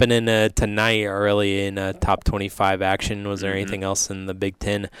 Nothing happening tonight early in top 25 action. Was there anything else in the Big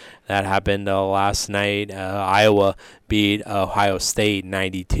Ten that happened last night? Iowa beat Ohio State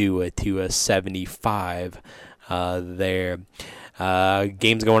 92-75 there.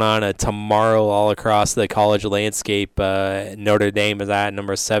 Games going on tomorrow all across the college landscape. Notre Dame is at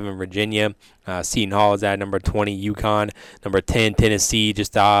number 7, Virginia. Seton Hall is at number 20, UConn. Number 10, Tennessee,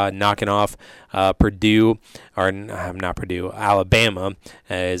 just knocking off Purdue, or not Purdue, Alabama.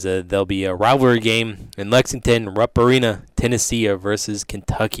 As there'll be a rivalry game in Lexington, Rupp Arena, Tennessee versus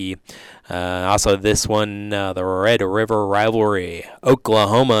Kentucky. Also this one, the Red River rivalry,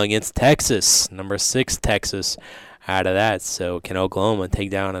 Oklahoma against Texas, number 6 Texas out of that. So can Oklahoma take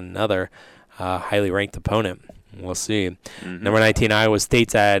down another highly ranked opponent? We'll see. Number 19, Iowa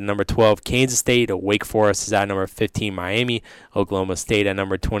State's at number 12, Kansas State. Wake Forest is at number 15, Miami. Oklahoma State at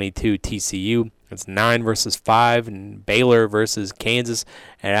number 22, TCU. It's 9 versus 5, and Baylor versus Kansas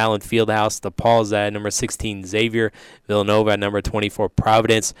at Allen Fieldhouse. DePaul's at number 16, Xavier. Villanova at number 24,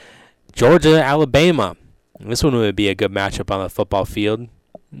 Providence. Georgia, Alabama. This one would be a good matchup on the football field.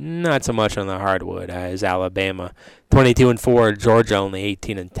 Not so much on the hardwood as Alabama. 22-4, Georgia only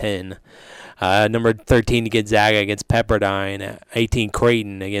 18-10. Number 13, Gonzaga against Pepperdine. 18,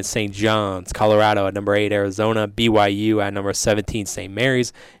 Creighton against St. John's. Colorado at number 8, Arizona. BYU at number 17, St.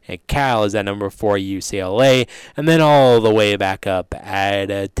 Mary's. And Cal is at number 4, UCLA. And then all the way back up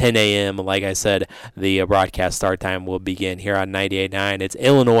at 10 a.m., like I said, the broadcast start time will begin here on 98.9. It's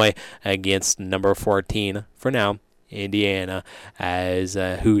Illinois against number 14 for now, Indiana, as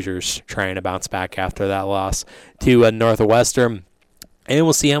Hoosiers trying to bounce back after that loss to Northwestern. And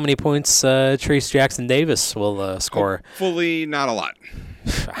we'll see how many points Trace Jackson Davis will score. Hopefully not a lot.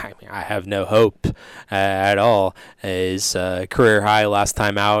 I have no hope at all. His career high last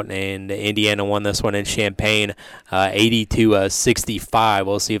time out, and Indiana won this one in Champaign, 80-65.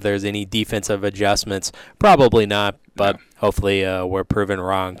 We'll see if there's any defensive adjustments. Probably not, but hopefully we're proven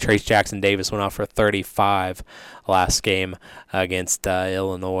wrong. Trace Jackson Davis went off for 35 last game against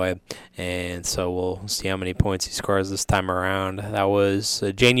Illinois, and so we'll see how many points he scores this time around. That was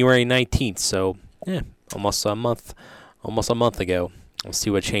January 19th, so almost a month ago. We'll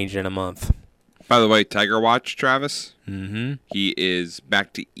see what changed in a month. By the way, Tiger Watch, Travis. He is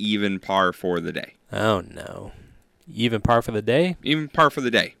back to even par for the day. Oh no, even par for the day. Even par for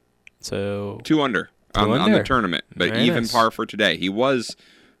the day. So 2 under. On the tournament, but very even nice. Par for today. He was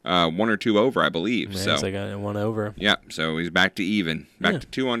 1 or 2 over, I believe. So I got 1 over. Yeah, so he's back to even. Back to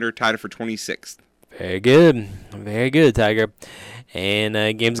 2 under, tied for 26th. Very good. Very good, Tiger.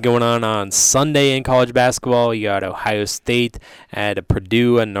 And games going on Sunday in college basketball. You got Ohio State at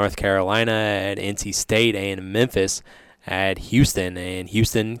Purdue and North Carolina at NC State and Memphis at Houston. And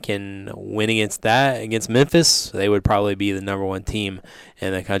Houston can win against Memphis. They would probably be the number 1 team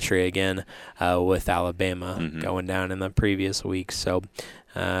in the country again with Alabama going down in the previous week. So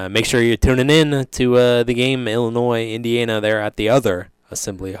make sure you're tuning in to the game, Illinois, Indiana, there at the other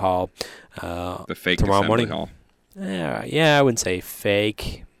Assembly Hall. The fake tomorrow Assembly morning. Hall. Yeah, I wouldn't say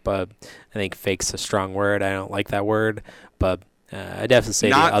fake, but I think fake's a strong word. I don't like that word, but I definitely say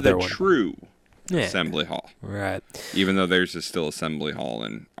not the other the one. True Assembly Hall. Right. Even though theirs is still Assembly Hall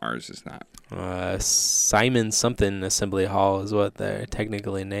and ours is not. Simon something Assembly Hall is what they're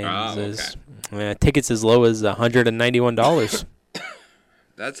technically named. Okay. Tickets as low as $191.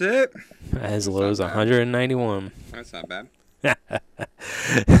 That's it? As low as $191. That's not bad.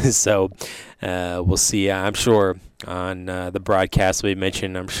 So we'll see. I'm sure on the broadcast we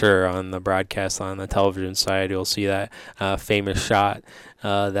mentioned, I'm sure on the broadcast on the television side, you'll see that famous shot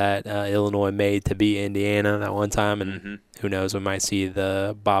that Illinois made to beat Indiana that one time. And who knows, we might see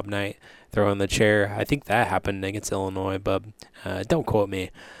the Bob Knight throw in the chair. I think that happened against Illinois, but don't quote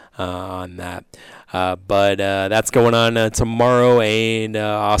me on that. But that's going on tomorrow, and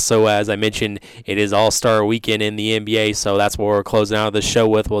also, as I mentioned, it is All-Star Weekend in the NBA, so that's what we're closing out the show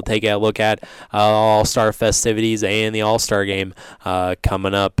with. We'll take a look at All-Star festivities and the All-Star game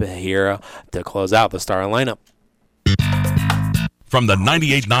coming up here to close out the starting lineup. From the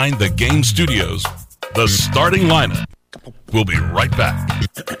 98.9 The Game Studios, the starting lineup. We'll be right back.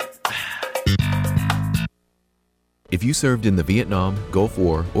 If you served in the Vietnam, Gulf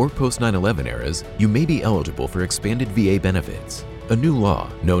War, or post-9/11 eras, you may be eligible for expanded VA benefits. A new law,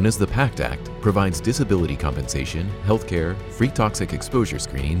 known as the PACT Act, provides disability compensation, health care, free toxic exposure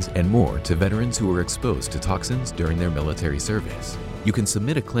screenings, and more to veterans who were exposed to toxins during their military service. You can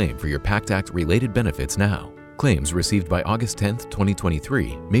submit a claim for your PACT Act-related benefits now. Claims received by August 10,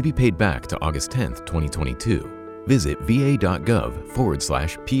 2023 may be paid back to August 10, 2022. Visit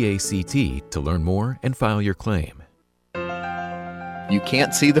va.gov/PACT to learn more and file your claim. You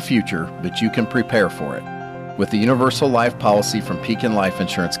can't see the future, but you can prepare for it. With the Universal Life policy from Pekin Life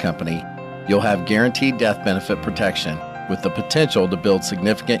Insurance Company, you'll have guaranteed death benefit protection with the potential to build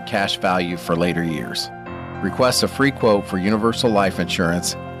significant cash value for later years. Request a free quote for Universal Life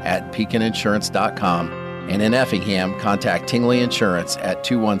Insurance at pekininsurance.com, and in Effingham, contact Tingley Insurance at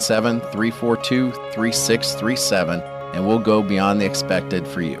 217-342-3637, and we'll go beyond the expected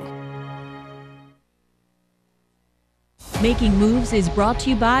for you. Making Moves is brought to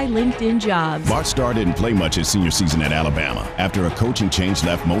you by LinkedIn Jobs. Bart Starr didn't play much his senior season at Alabama after a coaching change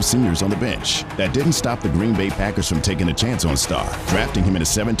left most seniors on the bench. That didn't stop the Green Bay Packers from taking a chance on Starr, drafting him in the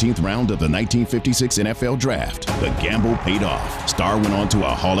 17th round of the 1956 NFL Draft. The gamble paid off. Starr went on to a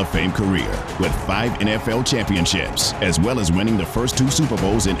Hall of Fame career with 5 NFL championships, as well as winning the first 2 Super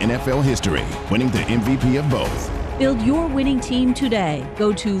Bowls in NFL history, winning the MVP of both. Build your winning team today.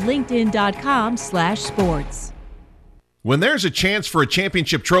 Go to linkedin.com/sports. When there's a chance for a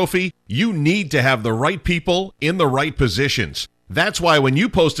championship trophy, you need to have the right people in the right positions. That's why when you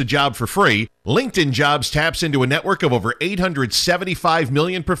post a job for free, LinkedIn Jobs taps into a network of over 875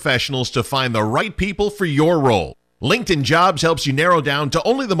 million professionals to find the right people for your role. LinkedIn Jobs helps you narrow down to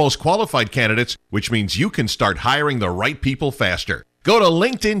only the most qualified candidates, which means you can start hiring the right people faster. Go to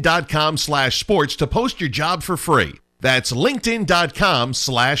linkedin.com/sports to post your job for free. That's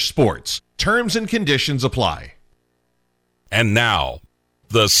linkedin.com/sports. Terms and conditions apply. And now,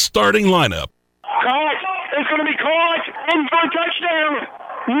 the starting lineup. Caught! It's going to be caught! And for a touchdown!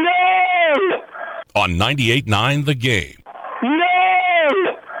 No! On 98.9 The Game.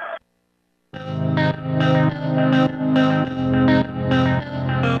 No!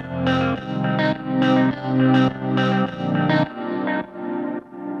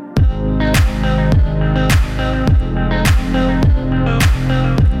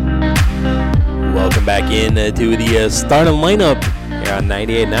 Welcome back in to the starting lineup here on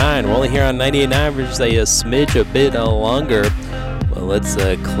 98.9. We're only here on 98.9 for just a smidge a bit longer. Well, let's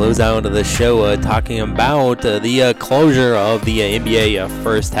close out the show talking about the closure of the NBA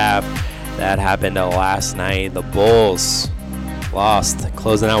first half that happened last night. The Bulls lost,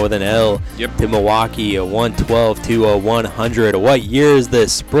 closing out with an L to Milwaukee, 112-100. What year is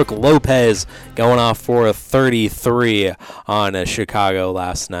this? Brooke Lopez going off for a 33 on Chicago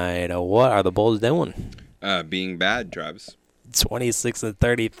last night. What are the Bulls doing? Being bad, Travis.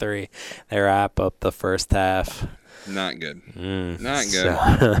 26-33. They wrap up the first half. Not good. Not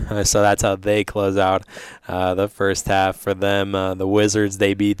good. So that's how they close out the first half for them. The Wizards,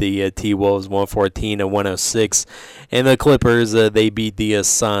 they beat the T-Wolves 114-106. And the Clippers, they beat the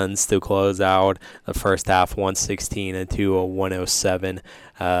Suns to close out the first half 116-107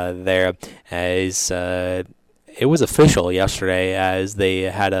 there. As it was official yesterday, as they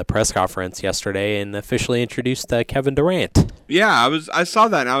had a press conference yesterday and officially introduced Kevin Durant. Yeah, I saw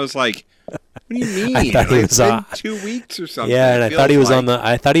that and I was like, what do you mean? I thought he was it's been 2 weeks or something. Yeah, and I thought he was on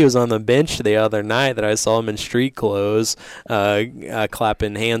the bench the other night. That I saw him in street clothes,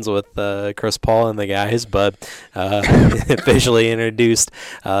 clapping hands with Chris Paul and the guys. But officially introduced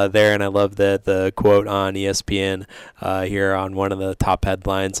there, and I love that the quote on ESPN here on one of the top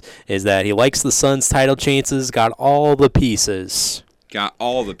headlines is that he likes the Suns' title chances. Got all the pieces. Got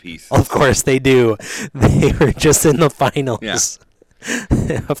all the pieces. Of course they do. They were just in the finals. Yeah.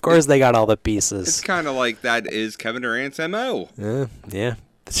 Of course they got all the pieces. It's kind of like that is Kevin Durant's MO. Yeah,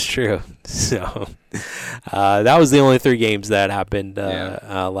 it's true. So, that was the only 3 games that happened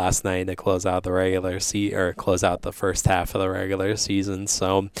last night to close out the close out the first half of the regular season.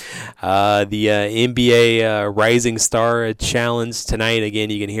 So the NBA Rising Star Challenge tonight. Again,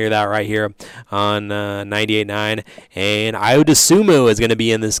 you can hear that right here on 98.9. And Ayo Dosunmu is going to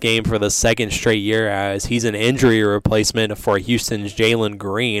be in this game for the second straight year as he's an injury replacement for Houston's Jalen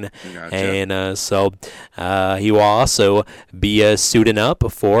Green. Gotcha. And so he will also be suiting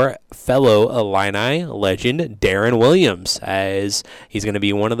up for fellow Illini legend Darren Williams, as he's going to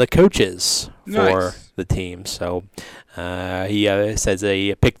be one of the coaches for the team. So he says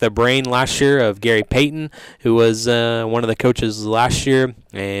he picked the brain last year of Gary Payton, who was one of the coaches last year,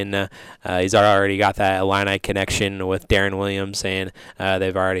 and he's already got that Illini connection with Darren Williams, and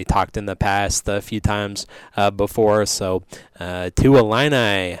they've already talked in the past a few times before. So 2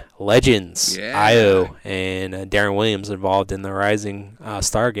 Illini legends, Ayo and Darren Williams, involved in the Rising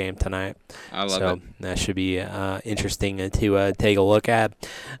Star game tonight. I love it. That should be interesting to take a look at.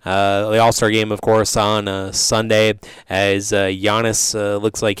 The All-Star game, of course, on Sunday, as Giannis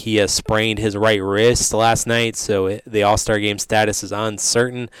looks like he has sprained his right wrist last night, so the All-Star game status is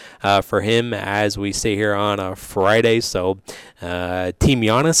uncertain for him as we stay here on a Friday. So Team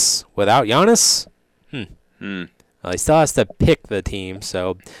Giannis without Giannis? Well, he still has to pick the team,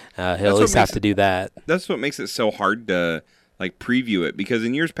 so he'll at least have to do that. That's what makes it so hard to preview it, because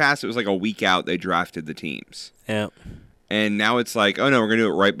in years past it was like a week out they drafted the teams. Yeah. And now it's like, oh no, we're gonna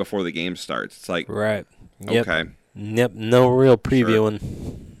do it right before the game starts. It's like, right. Okay. Yep. No real previewing.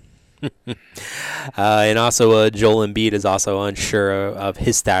 Sure. And also Joel Embiid is also unsure of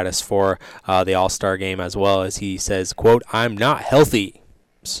his status for the All-Star game, as well, as he says, quote, "I'm not healthy."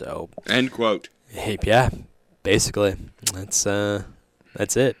 So. End quote. Yeah. Basically, that's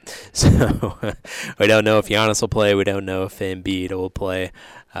it. So we don't know if Giannis will play. We don't know if Embiid will play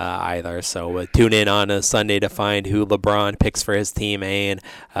either. So tune in on Sunday to find who LeBron picks for his team and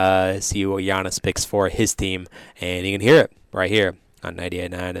see what Giannis picks for his team. And you can hear it right here on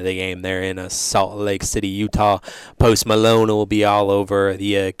 98.9 of the game. They're in Salt Lake City, Utah. Post Malone will be all over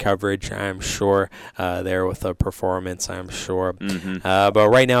the coverage, I'm sure, there with the performance, I'm sure. Mm-hmm. But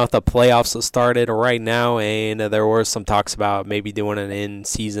right now, the playoffs have started right now, and there were some talks about maybe doing an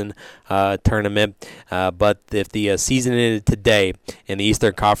in-season tournament. But if the season ended today in the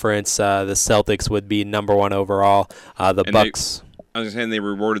Eastern Conference, the Celtics would be number 1 overall. The Bucks... I was saying they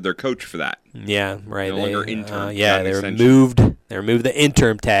rewarded their coach for that. Yeah, right. No longer interim. They removed the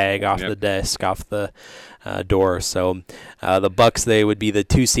interim tag off the desk, off the door. So the Bucks, they would be the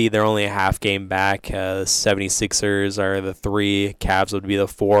 2 seed. They're only a half game back. The 76ers are the 3. Cavs would be the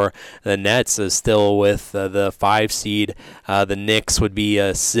 4. The Nets is still with the 5 seed. The Knicks would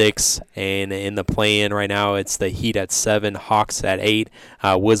be 6. And in the play-in right now, it's the Heat at 7, Hawks at 8,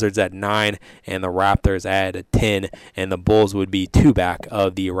 Wizards at 9, and the Raptors at 10. And the Bulls would be 2 back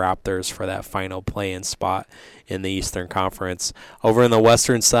of the Raptors for that final play-in spot in the Eastern Conference. Over in the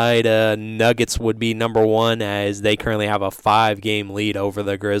Western side, Nuggets would be number 1, as they currently have a 5-game lead over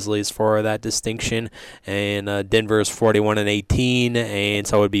the Grizzlies for that distinction. And Denver's 41-18, and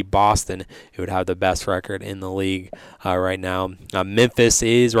so it would be Boston who would have the best record in the league right now. Memphis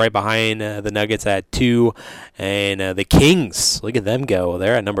is right behind the Nuggets at 2, and the Kings, look at them go.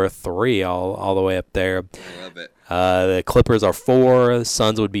 They're at number 3 all the way up there. I love it. The Clippers are 4. The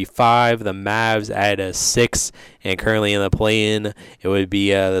Suns would be 5. The Mavs at 6. And currently in the play-in, it would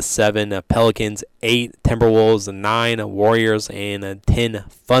be the 7 Pelicans, 8 Timberwolves, 9 Warriors, and 10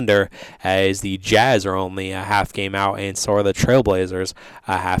 Thunder, as the Jazz are only a half game out, and so are the Trailblazers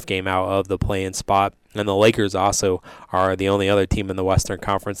a half game out of the play-in spot. And the Lakers also are the only other team in the Western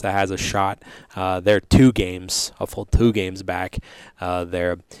Conference that has a shot. They're 2 games, a full 2 games back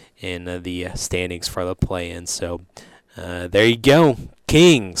there in the standings for the play-in. So there you go.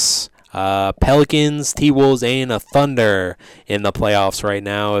 Kings, Pelicans, T-Wolves, and a Thunder in the playoffs right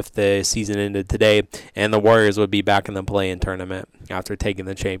now if the season ended today. And the Warriors would be back in the play-in tournament after taking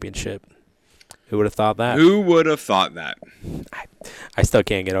the championship. Who would have thought that? Who would have thought that? I still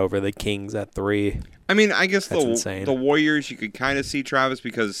can't get over the Kings at 3. I mean, I guess the Warriors you could kind of see, Travis,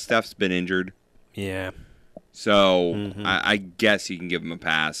 because Steph's been injured. Yeah. So I guess you can give him a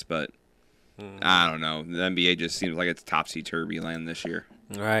pass, but I don't know. The NBA just seems like it's topsy-turvy land this year.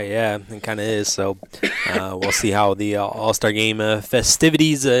 Right, yeah, it kind of is. So we'll see how the All-Star Game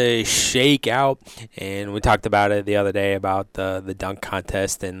festivities shake out. And we talked about it the other day about the dunk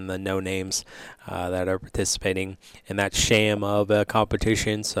contest and the no-names that are participating in that sham of a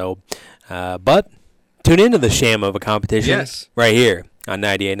competition. So, but tune into the sham of a competition right here on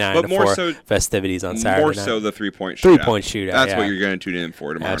 98.9 But more for so, festivities on Saturday more night. so the three-point shootout. Three-point shootout, That's yeah. what you're going to tune in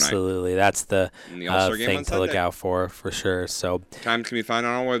for tomorrow night. Absolutely. That's the All-Star game thing on to look Sunday. out for sure. So Times can be found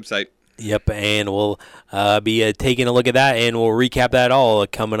on our website. Yep, and we'll be taking a look at that, and we'll recap that all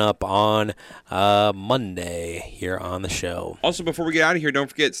coming up on Monday here on the show. Also, before we get out of here, don't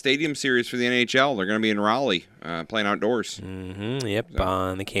forget Stadium Series for the NHL. They're going to be in Raleigh, playing outdoors. Yep, so.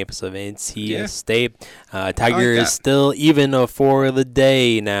 On the campus of NC State. Tiger like is still even for the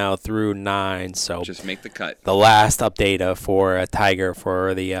day now through 9. So just make the cut. The last update for Tiger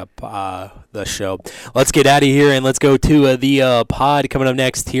for the show. Let's get out of here and let's go to the pod. Coming up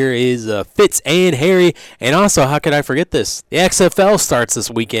next here is Fitz and Harry. And also, how could I forget this? The XFL starts this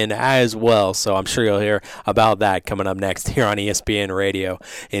weekend as well. So I'm sure you'll hear about that coming up next here on ESPN Radio.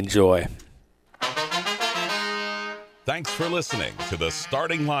 Enjoy. Thanks for listening to the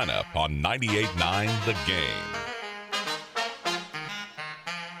starting lineup on 98.9 The Game.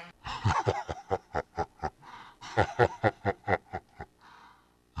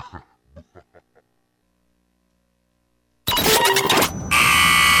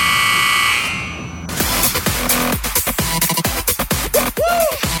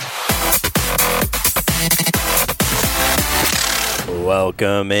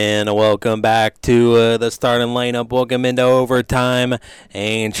 Welcome in, welcome back to the starting lineup. Welcome into overtime,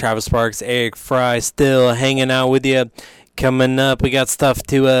 and Travis Sparks, Eric Fry still hanging out with you. Coming up, we got stuff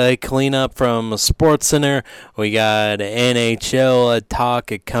to clean up from SportsCenter. We got NHL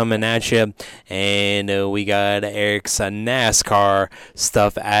talk coming at you, and we got Eric's NASCAR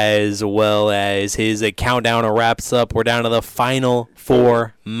stuff as well as his countdown wraps up. We're down to the final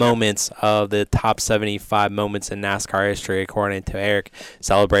 4 moments of the top 75 moments in NASCAR history, according to Eric.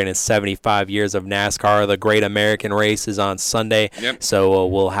 Celebrating 75 years of NASCAR. The Great American Race is on Sunday, so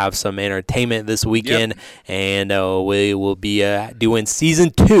we'll have some entertainment this weekend, and we will be doing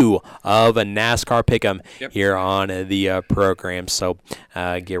season 2 of a NASCAR Pick'em here on the program. So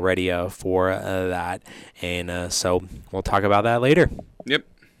get ready for that, and so we'll talk about that later. Yep.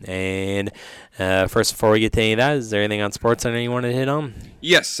 And first, before we get to any of that, is there anything on SportsCenter you want to hit on?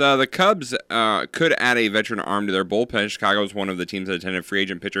 Yes, the Cubs could add a veteran arm to their bullpen. Chicago is one of the teams that attended free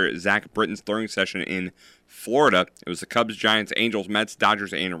agent pitcher Zach Britton's throwing session in Florida. It was the Cubs, Giants, Angels, Mets,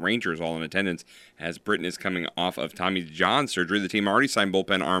 Dodgers, and Rangers all in attendance. As Britton is coming off of Tommy John surgery, the team already signed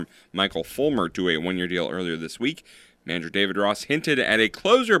bullpen arm Michael Fulmer to a 1-year deal earlier this week. Manager David Ross hinted at a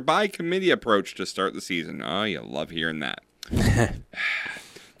closer by committee approach to start the season. Oh, you love hearing that.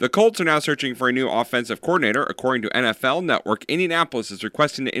 The Colts are now searching for a new offensive coordinator. According to NFL Network, Indianapolis is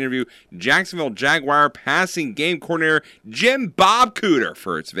requesting to interview Jacksonville Jaguar passing game coordinator Jim Bob Cooter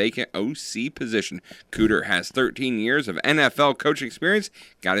for its vacant OC position. Cooter has 13 years of NFL coaching experience,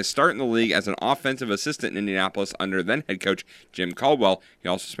 got his start in the league as an offensive assistant in Indianapolis under then head coach Jim Caldwell. He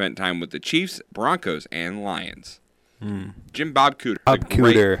also spent time with the Chiefs, Broncos, and Lions. Jim Bob Cooter. Bob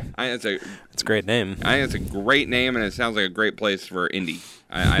Cooter. It's a great name. I think it's a great name, and it sounds like a great place for Indy.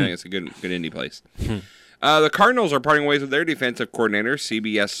 I think it's a good Indy place. The Cardinals are parting ways with their defensive coordinator.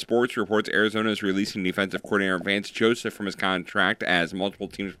 CBS Sports reports Arizona is releasing defensive coordinator Vance Joseph from his contract as multiple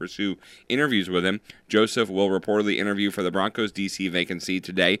teams pursue interviews with him. Joseph will reportedly interview for the Broncos' D.C. vacancy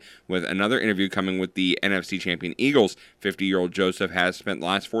today, with another interview coming with the NFC champion Eagles. 50-year-old Joseph has spent the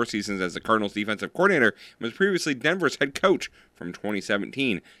last 4 seasons as the Cardinals' defensive coordinator and was previously Denver's head coach from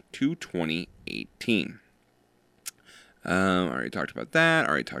 2017 to 2018. Already talked about that.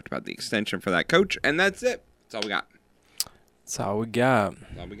 Already talked about the extension for that coach. And that's it. That's all we got. That's all we got.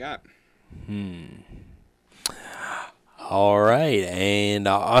 That's all we got. All right. And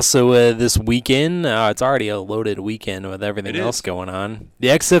also this weekend, it's already a loaded weekend with everything else going on. The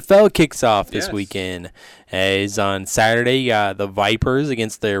XFL kicks off this weekend. Is on Saturday. You got the Vipers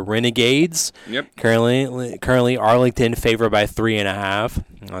against the Renegades. Yep. Currently Arlington favored by 3.5.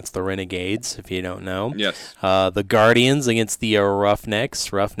 That's the Renegades, if you don't know. Yes. The Guardians against the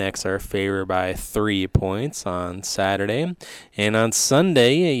Roughnecks. Roughnecks are favored by 3 points on Saturday. And on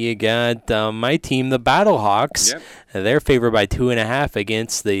Sunday, you got my team, the Battlehawks. Yep. They're favored by 2.5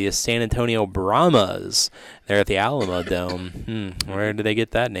 against the San Antonio Brahmas. They're at the Alamo Dome. Where did they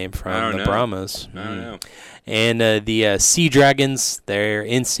get that name from? I don't know. Brahmas. I don't know. And the Sea Dragons, they're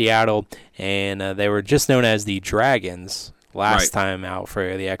in Seattle, and they were just known as the Dragons last time out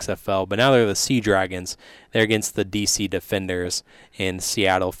for the XFL, but now they're the Sea Dragons. They're against the DC Defenders in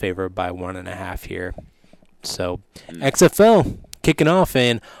Seattle, favored by 1.5 here. So XFL kicking off,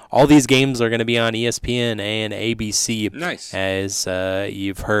 and all these games are going to be on ESPN and ABC. Nice. As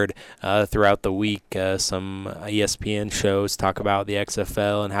you've heard throughout the week, some ESPN shows talk about the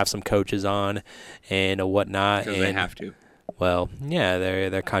XFL and have some coaches on and whatnot. Because they have to. Well, yeah,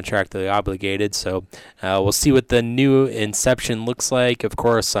 they're contractually obligated, so we'll see what the new inception looks like. Of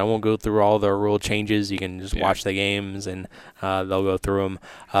course, I won't go through all the rule changes. You can just watch the games, and they'll go through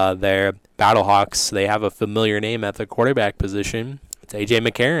them there. Battlehawks, they have a familiar name at the quarterback position. It's A.J.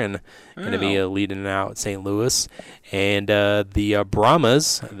 McCarron going to be leading out St. Louis. And the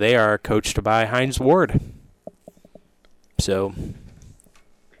Brahmas, they are coached by Hines Ward. So...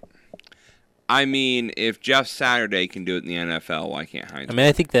 I mean, if Jeff Saturday can do it in the NFL, why can't Hines? I mean,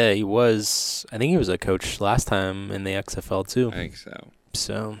 I think he was a coach last time in the XFL too. I think so.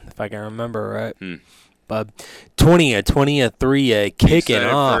 So, if I can remember right. But 20-3 kicking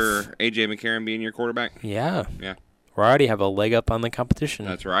off. For A.J. McCarron being your quarterback? Yeah. Yeah. We already have a leg up on the competition.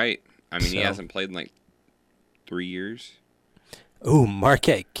 That's right. I mean, he hasn't played in like 3 years. Ooh,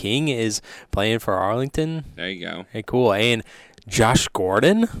 Marquette King is playing for Arlington. There you go. Hey, cool. And Josh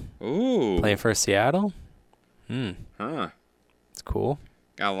Gordon, playing for Seattle. Huh. It's cool.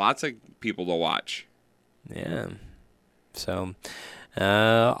 Got lots of people to watch. Yeah. So,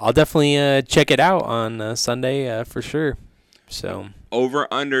 I'll definitely check it out on Sunday for sure. So over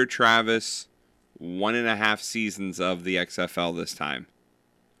under Travis, 1.5 seasons of the XFL this time.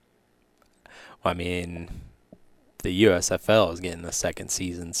 Well, I mean, the USFL is getting the second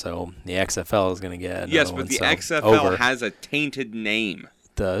season, so the XFL is going to get another yes, but one, the so XFL has a tainted name.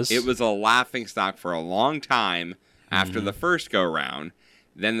 It does. It was a laughingstock for a long time after the first go-round.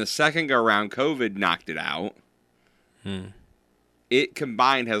 Then the second go-round, COVID knocked it out. It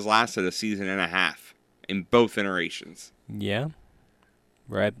combined has lasted a season and a half in both iterations. Yeah.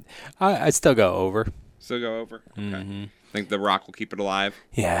 Right. I'd still go over. Still go over? Okay. Think The Rock will keep it alive?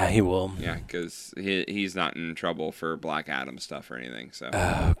 Yeah, he will. Yeah, because he's not in trouble for Black Adam stuff or anything. So.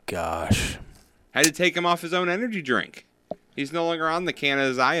 Oh, gosh. Had to take him off his own energy drink. He's no longer on the can of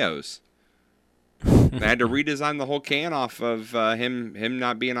his IOs. They had to redesign the whole can off of him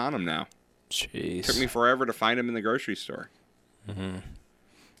not being on them now. Jeez. Took me forever to find him in the grocery store.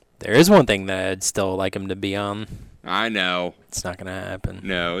 There is one thing that I'd still like him to be on. I know. It's not going to happen.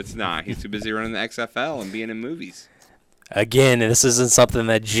 No, it's not. He's too busy running the XFL and being in movies. Again, this isn't something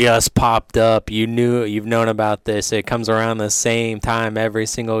that just popped up. You've known about this. It comes around the same time every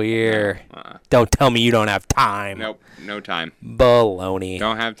single year. Don't tell me you don't have time. Nope, no time. Baloney.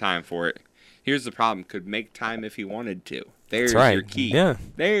 Don't have time for it. Here's the problem. Could make time if he wanted to. There's That's right. your key. Yeah.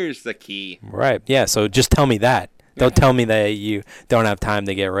 There's the key. Right. Yeah, so just tell me that. Don't tell me that you don't have time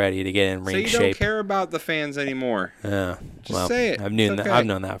to get ready to get in ring shape. So you don't care about the fans anymore. Yeah. Just say it. I've known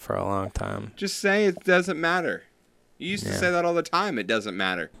that for a long time. Just say it doesn't matter. You used to say that all the time. It doesn't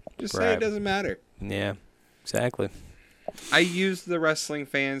matter. Just say it doesn't matter. Yeah, exactly. I used the wrestling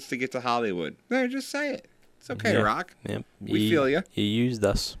fans to get to Hollywood. No, just say it. It's okay, Rock. Yep. We feel you. You used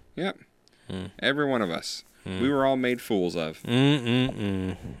us. Yep. Every one of us. We were all made fools of. All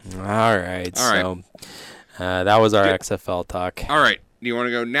right. So that was our XFL talk. All right. Do you want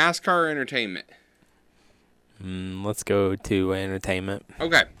to go NASCAR or entertainment? Let's go to entertainment.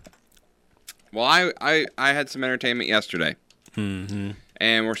 Okay. Well, I had some entertainment yesterday. And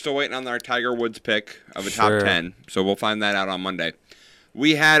we're still waiting on our Tiger Woods pick of a top 10. So we'll find that out on Monday.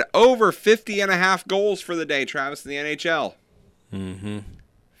 We had over 50.5 goals for the day, Travis, in the NHL.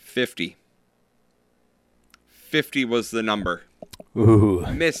 50. 50 was the number. Ooh.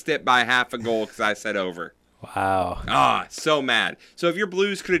 Missed it by half a goal because I said over. Wow. So mad. So if your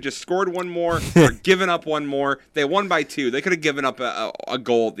Blues could have just scored one more or given up one more, they won by 2. They could have given up a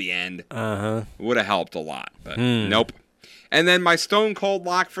goal at the end. Would have helped a lot, but nope. And then my stone cold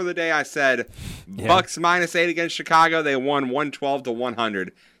lock for the day, I said Bucks -8 against Chicago. They won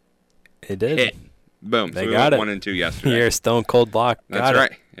 112-100. It did. Hit. Boom. They so we got went 1-2 yesterday. Your stone cold lock. That's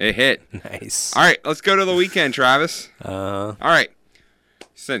right. It hit. Nice. All right, let's go to the weekend, Travis. All right.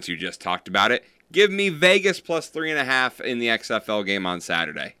 Since you just talked about it, give me Vegas plus 3.5 in the XFL game on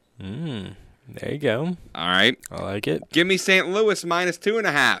Saturday. There you go. All right. I like it. Give me St. Louis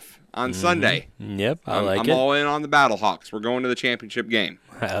 -2.5 on Sunday. Yep, I'm I'm all in on the Battlehawks. We're going to the championship game.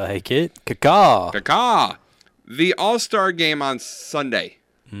 I like it. Caw. The All-Star game on Sunday.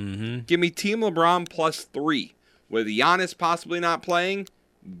 Give me Team LeBron plus 3. With Giannis possibly not playing,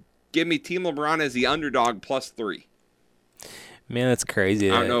 give me Team LeBron as the underdog plus 3. Man, that's crazy.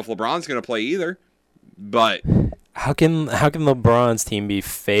 I don't know if LeBron's going to play either, but how can LeBron's team be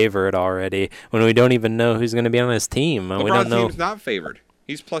favored already when we don't even know who's going to be on his team? LeBron's we don't know. team's not favored.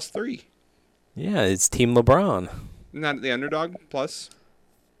 He's plus 3. Yeah, it's Team LeBron. Not the underdog plus?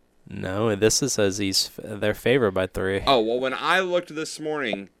 No, this says they're favored by 3. Oh, well, when I looked this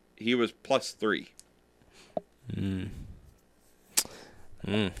morning, he was plus 3.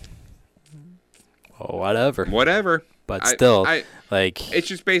 Well, whatever. but still, it's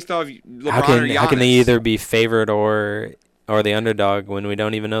just based off LeBron or Giannis. How can they either be favored or the underdog when we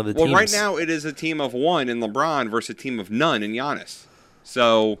don't even know the teams? Well, right now it is a team of one in LeBron versus a team of none in Giannis.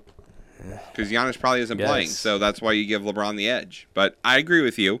 So, because Giannis probably isn't playing, so that's why you give LeBron the edge. But I agree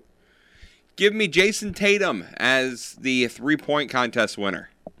with you. Give me Jason Tatum as the 3-point contest winner.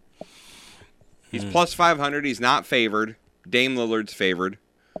 He's plus 500. He's not favored. Dame Lillard's favored.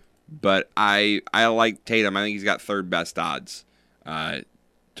 But I like Tatum. I think he's got third best odds to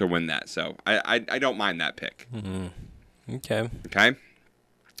win that. So I don't mind that pick. Mm-hmm. Okay.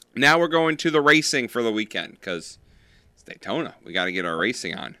 Now we're going to the racing for the weekend because it's Daytona. We got to get our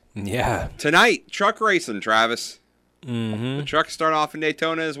racing on. Yeah. Tonight, truck racing, Travis. Mm-hmm. The trucks start off in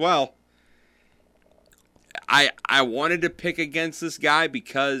Daytona as well. I wanted to pick against this guy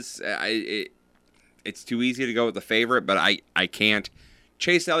because it's too easy to go with the favorite, but I can't.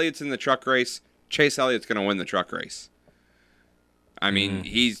 Chase Elliott's in the truck race. Chase Elliott's going to win the truck race. I mean,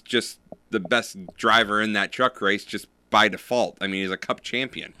 he's just the best driver in that truck race just by default. I mean, he's a Cup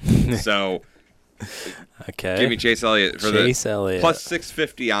champion. So, okay, give me Chase Elliott for Elliott. Plus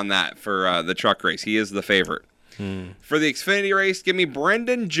 650 on that for the truck race. He is the favorite. For the Xfinity race, give me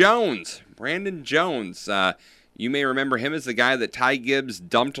Brandon Jones. Brandon Jones. You may remember him as the guy that Ty Gibbs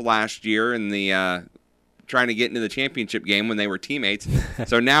dumped last year in the trying to get into the championship game when they were teammates.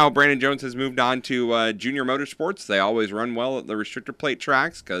 So now Brandon Jones has moved on to Junior Motorsports. They always run well at the restrictor plate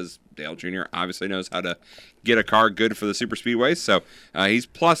tracks because Dale Jr. obviously knows how to get a car good for the super speedways. So he's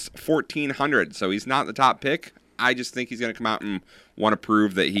plus 1,400. So he's not the top pick. I just think he's going to come out and want to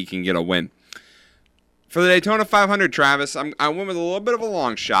prove that he can get a win. For the Daytona 500, Travis, I went with a little bit of a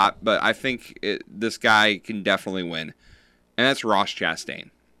long shot, but I think this guy can definitely win. And that's Ross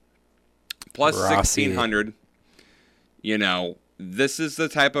Chastain. Plus 1,600. You know, this is the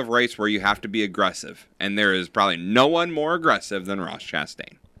type of race where you have to be aggressive. And there is probably no one more aggressive than Ross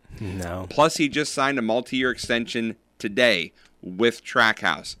Chastain. No. Plus, he just signed a multi-year extension today with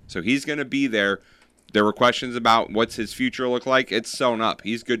Trackhouse. So he's going to be there. There were questions about what's his future look like. It's sewn up.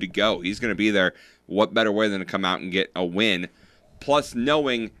 He's good to go. He's going to be there. What better way than to come out and get a win? Plus,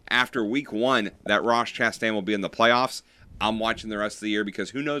 knowing after week 1 that Ross Chastain will be in the playoffs, I'm watching the rest of the year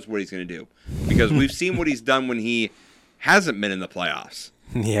because who knows what he's going to do. Because we've seen what he's done when he hasn't been in the playoffs.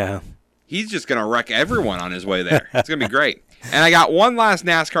 Yeah. He's just going to wreck everyone on his way there. It's going to be great. And I got one last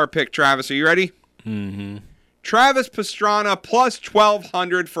NASCAR pick, Travis. Are you ready? Mm-hmm. Travis Pastrana plus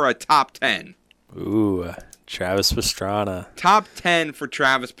 1,200 for a top 10. Ooh, Travis Pastrana. Top 10 for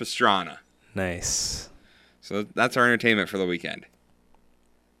Travis Pastrana. Nice. So that's our entertainment for the weekend.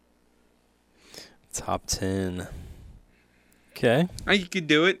 Top 10. Okay. I think he could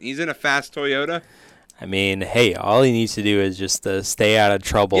do it. He's in a fast Toyota. I mean, hey, all he needs to do is just stay out of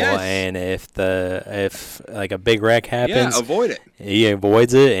trouble, yes. And if like a big wreck happens, avoid it. He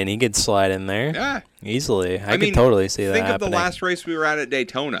avoids it, and he can slide in there. Yeah, easily. I mean, totally see that. Think of happening. the last race we were at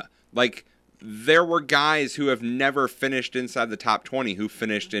Daytona. Like there were guys who have never finished inside the top 20 who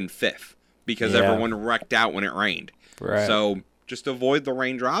finished in 5th because everyone wrecked out when it rained. Right. So just avoid the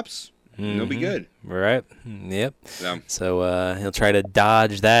raindrops. And you'll be good. Right. Yep. So he'll try to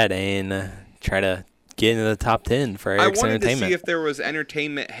dodge that and try to get into the top 10 for Eric's entertainment. I wanted to see if there was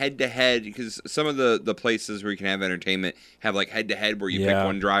entertainment head-to-head because some of the places where you can have entertainment have like head-to-head where you pick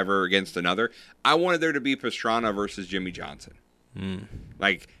one driver against another. I wanted there to be Pastrana versus Jimmy Johnson.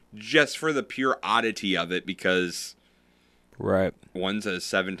 Like just for the pure oddity of it because one's a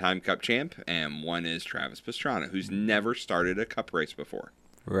 7-time Cup champ and one is Travis Pastrana who's never started a Cup race before.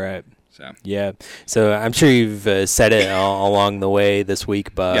 Right. So yeah. So I'm sure you've said it along the way this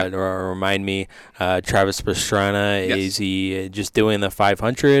week, but remind me, Travis Pastrana, is he just doing the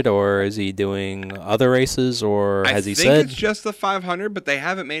 500 or is he doing other races or has he said? I think it's just the 500, but they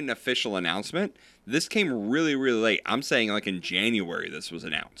haven't made an official announcement. This came really, really late. I'm saying like in January this was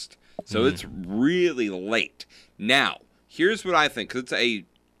announced. So it's really late. Now, here's what I think, because it's a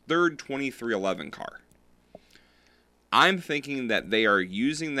third 2311 car. I'm thinking that they are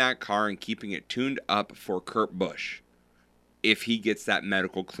using that car and keeping it tuned up for Kurt Busch if he gets that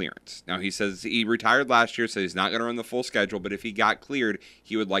medical clearance. Now, he says he retired last year, so he's not going to run the full schedule, but if he got cleared,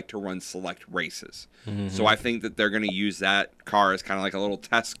 he would like to run select races. So I think that they're going to use that car as kind of like a little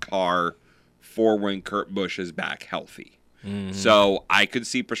test car for when Kurt Busch is back healthy. So I could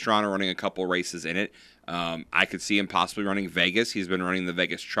see Pastrana running a couple races in it. I could see him possibly running Vegas. He's been running the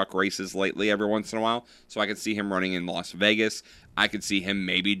Vegas truck races lately every once in a while. So I could see him running in Las Vegas. I could see him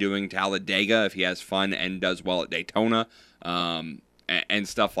maybe doing Talladega if he has fun and does well at Daytona and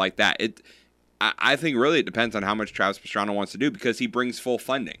stuff like that. I think really it depends on how much Travis Pastrana wants to do because he brings full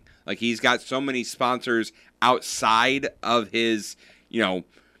funding. Like he's got so many sponsors outside of his,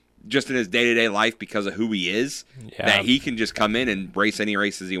 just in his day-to-day life because of who he is, that he can just come in and race any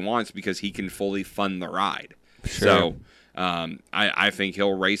races he wants because he can fully fund the ride. Sure. So I think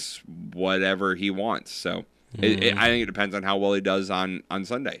he'll race whatever he wants. So I think it depends on how well he does on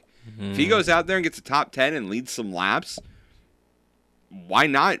Sunday. If he goes out there and gets a top 10 and leads some laps, why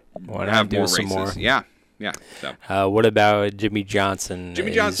not have more races? More? Yeah. So. What about Jimmy Johnson?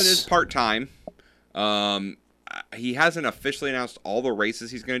 Jimmy Johnson is part-time. He hasn't officially announced all the races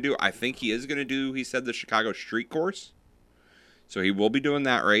he's going to do. I think he is going to do, he said, the Chicago Street Course. So he will be doing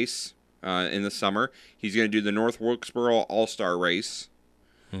that race in the summer. He's going to do the North Wilkesboro All-Star Race.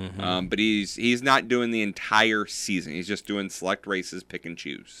 But he's not doing the entire season. He's just doing select races, pick and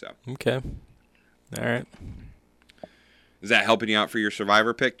choose. So. Okay. All right. Is that helping you out for your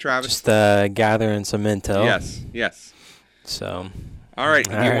Survivor pick, Travis? Just gathering some intel. Yes. So. All right.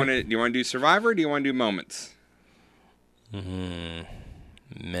 Do you want to do Survivor or do you want to do Moments? Man.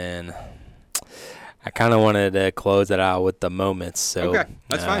 I kind of wanted to close it out with the Moments. So okay,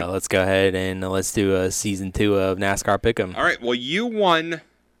 that's fine. Let's go ahead and let's do Season 2 of NASCAR Pick'em. All right. Well, you won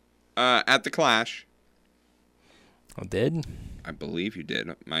at the Clash. I did? I believe you did.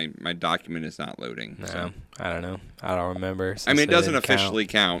 My document is not loading. No, so. I don't know. I don't remember. I mean, it doesn't officially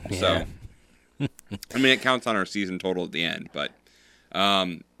count. So, I mean, it counts on our season total at the end. But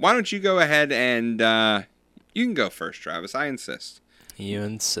why don't you go ahead and you can go first, Travis. I insist. You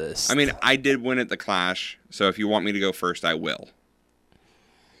insist. I mean, I did win at the Clash, so if you want me to go first, I will.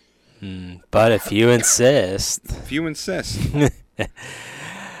 But if you insist. If you insist.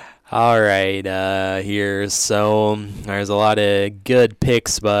 All right, there's a lot of good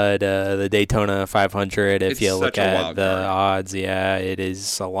picks, but the Daytona 500, if you look at the odds, it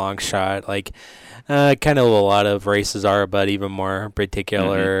is a long shot. Like, kind of a lot of races are, but even more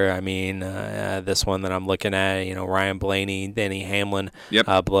particular. I mean, this one that I'm looking at, Ryan Blaney, Denny Hamlin,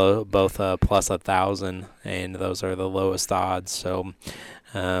 both plus 1,000, and those are the lowest odds. So,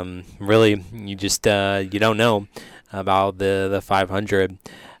 really, you just you don't know about the 500.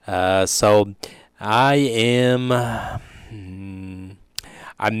 So I am. I'm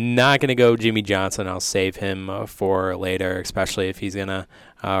not gonna go Jimmy Johnson. I'll save him for later, especially if he's gonna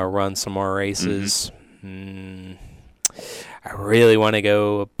run some more races. I really want to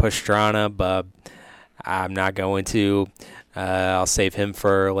go Pastrana, but I'm not going to. I'll save him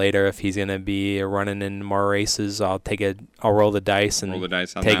for later if he's gonna be running in more races. I'll roll the dice and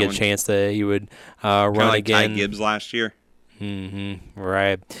take a chance that he would run like again. Ty Gibbs last year.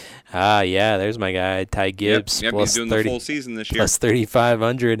 Right. There's my guy, Ty Gibbs. Yep, he's doing the full season this year. Plus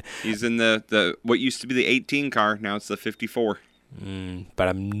 3,500. He's in the what used to be the 18 car. Now it's the 54. But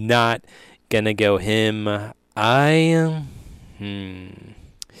I'm not going to go him. I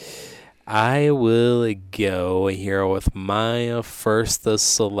will go here with my first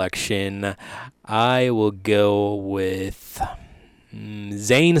selection. I will go with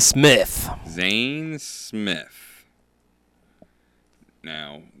Zane Smith. Zane Smith.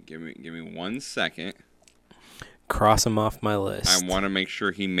 Now, give me 1 second. Cross him off my list. I want to make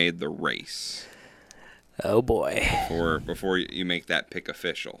sure he made the race. Oh boy! Before you make that pick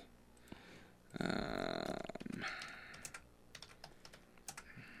official.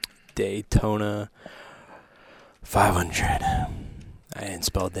 Daytona 500. I didn't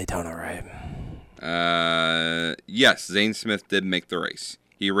spell Daytona right. Yes, Zane Smith did make the race.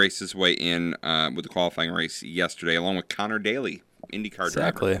 He raced his way in with the qualifying race yesterday, along with Connor Daly. IndyCar driver.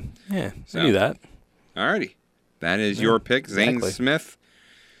 Exactly. Yeah, I knew that. Alrighty. That is your pick, Zane Smith.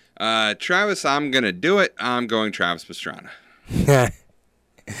 Travis, I'm going to do it. I'm going Travis Pastrana.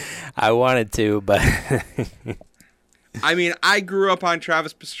 I wanted to, but... I mean, I grew up on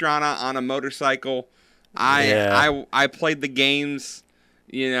Travis Pastrana on a motorcycle. I played the games.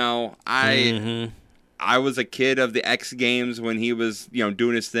 I was a kid of the X Games when he was,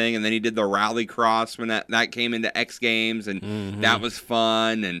 doing his thing, and then he did the Rallycross when that came into X Games, and that was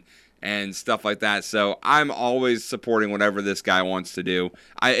fun and stuff like that. So I'm always supporting whatever this guy wants to do.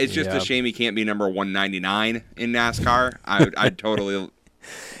 It's just a shame he can't be number 199 in NASCAR. I'd totally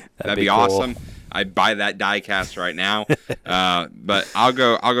that'd be awesome. I'd buy that diecast right now. But I'll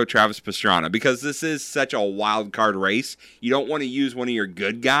go Travis Pastrana because this is such a wild card race. You don't want to use one of your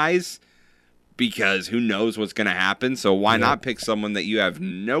good guys, because who knows what's going to happen. So why not pick someone that you have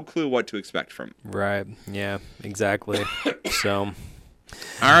no clue what to expect from? Right. Yeah, exactly. So.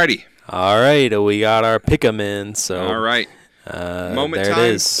 Alrighty. All right. We got our pick-em in. So. All right. Moment there time.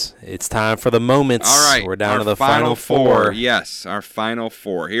 It is. It's time for the moments. All right. We're down to the final four. Yes, our final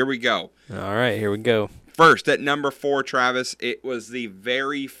four. Here we go. All right. Here we go. First, at number 4, Travis, it was the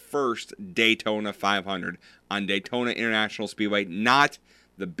very first Daytona 500 on Daytona International Speedway, not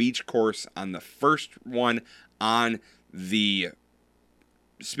the beach course, on the first one on the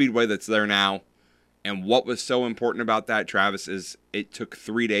speedway that's there now. And what was so important about that, Travis, is it took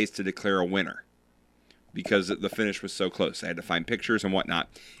 3 days to declare a winner because the finish was so close. They had to find pictures and whatnot.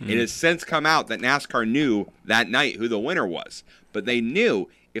 It has since come out that NASCAR knew that night who the winner was, but they knew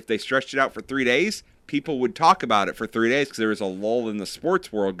if they stretched it out for 3 days, people would talk about it for 3 days because there was a lull in the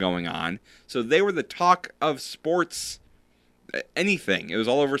sports world going on. So they were the talk of sports, anything. It was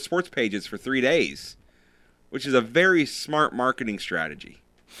all over sports pages for 3 days, which is a very smart marketing strategy.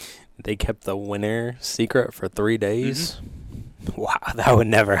 They kept the winner secret for 3 days? Mm-hmm. Wow, that would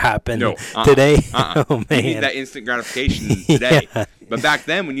never happen today. Oh, man. You need that instant gratification today. Yeah. But back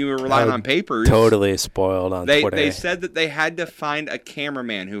then, when you were relying on papers... Totally spoiled on Twitter. They said that they had to find a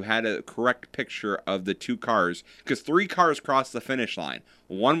cameraman who had a correct picture of the 2 cars, because 3 cars crossed the finish line.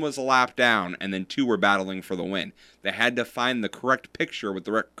 1 was a lap down, and then 2 were battling for the win. They had to find the correct picture with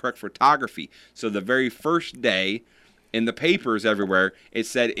the correct photography. So the very first day... in the papers everywhere, it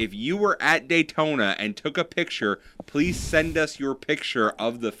said, if you were at Daytona and took a picture, please send us your picture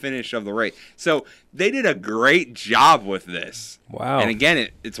of the finish of the race. So they did a great job with this. Wow. And again,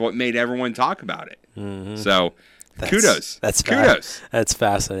 it's what made everyone talk about it. Mm-hmm. So kudos. Kudos. That's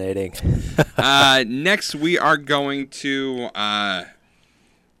fascinating. Next, we are going to, I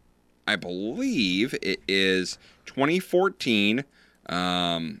believe it is 2014,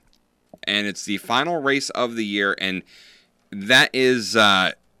 and it's the final race of the year, and that is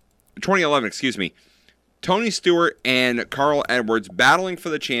 2011, excuse me. Tony Stewart and Carl Edwards battling for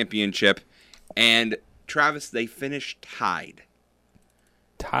the championship, and Travis, they finished tied.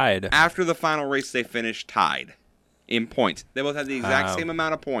 Tied? After the final race, they finished tied in points. They both had the exact same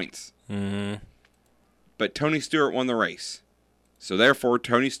amount of points. Mm-hmm. But Tony Stewart won the race. So therefore,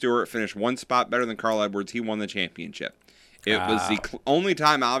 Tony Stewart finished 1 spot better than Carl Edwards. He won the championship. It was the only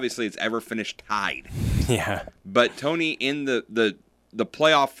time, obviously, it's ever finished tied. Yeah. But Tony, in the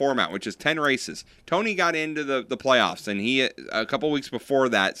playoff format, which is 10 races, Tony got into the playoffs, and he, a couple weeks before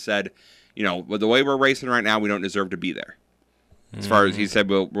that, said, you know, with the way we're racing right now, we don't deserve to be there. As far as he said,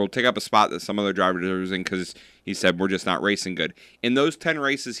 we'll take up a spot that some other driver deserves in, because he said we're just not racing good. In those 10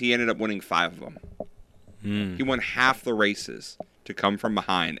 races, he ended up winning 5 of them. He won half the races to come from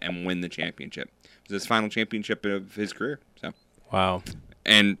behind and win the championship. It was his final championship of his career. So wow.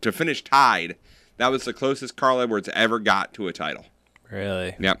 And to finish tied, that was the closest Carl Edwards ever got to a title.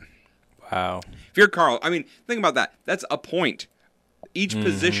 Really? Yep. Wow. If you're Carl, I mean, think about that. That's a point. Each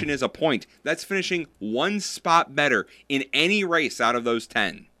position is a point. That's finishing 1 spot better in any race out of those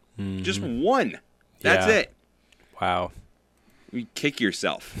 10. Just 1. That's it. Wow. You kick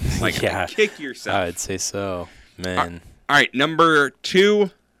yourself. Like, yeah. Kick yourself. I'd say so. Man. All right, number 2,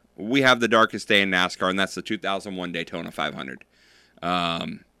 we have the darkest day in NASCAR, and that's the 2001 Daytona 500.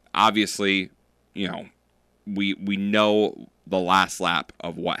 Obviously, you know, we know the last lap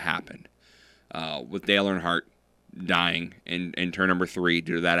of what happened with Dale Earnhardt dying in turn number 3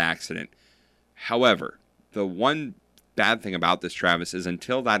 due to that accident. However, the one bad thing about this, Travis, is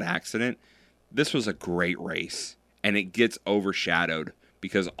until that accident, this was a great race, and it gets overshadowed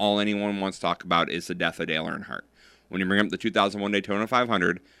because all anyone wants to talk about is the death of Dale Earnhardt. When you bring up the 2001 Daytona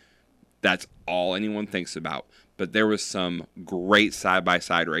 500, that's all anyone thinks about. But there was some great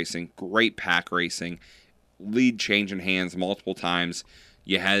side-by-side racing, great pack racing, lead changing hands multiple times.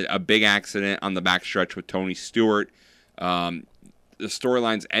 You had a big accident on the backstretch with Tony Stewart. The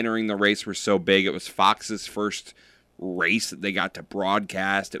storylines entering the race were so big. It was Fox's first race that they got to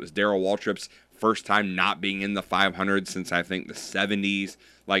broadcast. It was Darrell Waltrip's first time not being in the 500 since, I think, the 70s.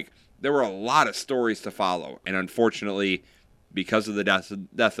 Like, there were a lot of stories to follow. And unfortunately, because of the death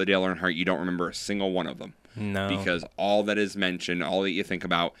of Dale Earnhardt, you don't remember a single one of them. No. Because all that is mentioned, all that you think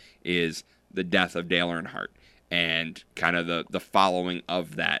about is the death of Dale Earnhardt and kind of the following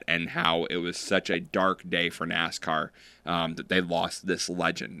of that, and how it was such a dark day for NASCAR that they lost this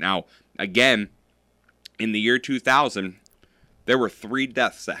legend. Now, again, in the year 2000, there were 3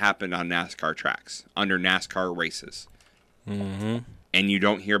 deaths that happened on NASCAR tracks, under NASCAR races. Mm-hmm. And you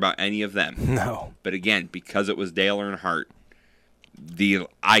don't hear about any of them. No. But again, because it was Dale Earnhardt, the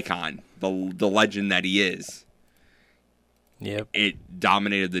icon, the legend that he is, yep, it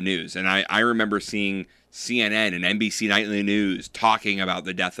dominated the news. And I remember seeing CNN and NBC Nightly News talking about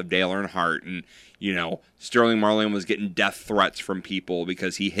the death of Dale Earnhardt, and, you know, Sterling Marlin was getting death threats from people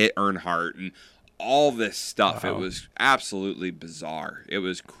because he hit Earnhardt, and all this stuff. Wow. It was absolutely bizarre. It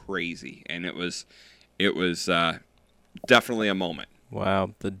was crazy, and it was definitely a moment.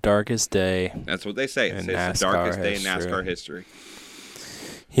 Wow, the darkest day. That's what they say. It's the darkest day in NASCAR history.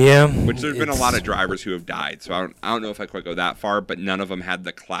 Yeah. Which there's been a lot of drivers who have died, so I don't know if I quite go that far, but none of them had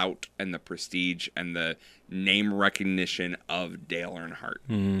the clout and the prestige and the name recognition of Dale Earnhardt.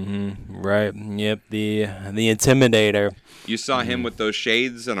 Mm-hmm. Right. Yep. The Intimidator. You saw him with those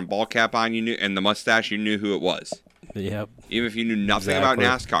shades and a ball cap on, you knew, and the mustache, you knew who it was. Yep. Even if you knew nothing about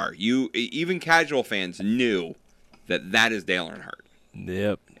NASCAR, even casual fans knew that is Dale Earnhardt.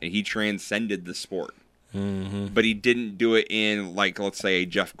 Yep. And he transcended the sport. Mm-hmm. But he didn't do it in, like, let's say, a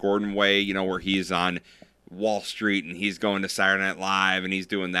Jeff Gordon way, where he's on Wall Street and he's going to Saturday Night Live and he's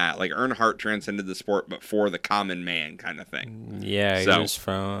doing that. Like, Earnhardt transcended the sport, but for the common man kind of thing. Yeah, he's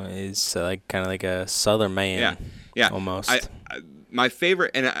like kind of like a Southern man. Yeah, almost. My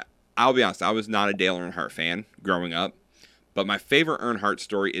favorite, and I'll be honest, I was not a Dale Earnhardt fan growing up, but my favorite Earnhardt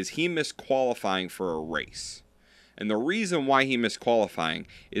story is he missed qualifying for a race. And the reason why he missed qualifying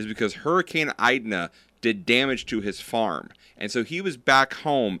is because Hurricane Ida did damage to his farm. And so he was back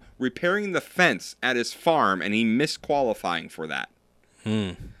home repairing the fence at his farm, and he missed qualifying for that.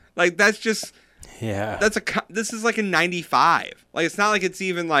 Like, that's just... Yeah. This is like in 95. Like, it's not like it's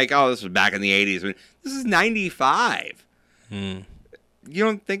even like, oh, this was back in the 80s. I mean, this is 95. You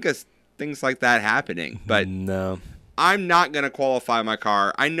don't think of things like that happening. But no. I'm not going to qualify my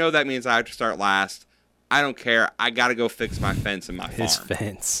car. I know that means I have to start last. I don't care. I got to go fix my fence in my farm. His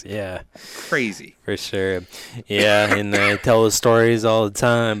fence, yeah. Crazy. For sure. Yeah, and I tell the stories all the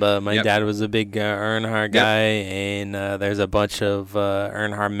time, but my dad was a big Earnhardt guy, and there's a bunch of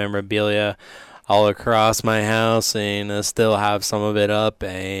Earnhardt memorabilia all across my house, and I still have some of it up,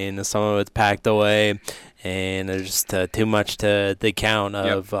 and some of it's packed away. And there's just too much to count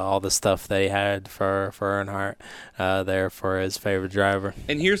of all the stuff they had for Earnhardt there for his favorite driver.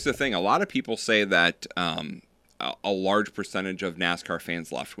 And here's the thing. A lot of people say that a large percentage of NASCAR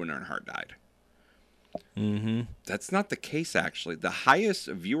fans left when Earnhardt died. Mm-hmm. That's not the case, actually. The highest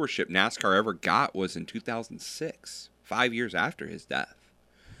viewership NASCAR ever got was in 2006, 5 years after his death.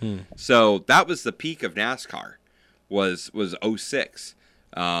 So that was the peak of NASCAR, was 06.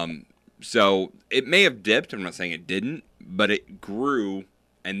 So it may have dipped. I'm not saying it didn't, but it grew,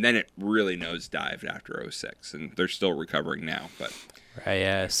 and then it really nosedived after 06, and they're still recovering now. But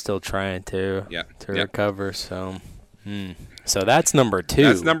still trying to recover. So, so that's number 2.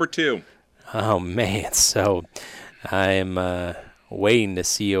 That's number 2. Oh man! So I'm waiting to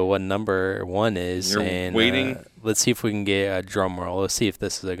see what number 1 is. You're waiting. Let's see if we can get a drum roll. Let's see if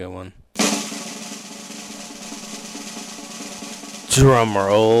this is a good one. Drum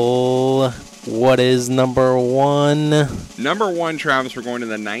roll. What is number 1? Number 1, Travis, we're going to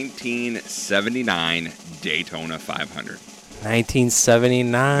the 1979 Daytona 500.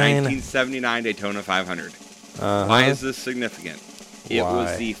 1979 Daytona 500. Why is this significant? It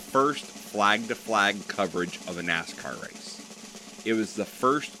was the first flag-to-flag coverage of a NASCAR race. It was the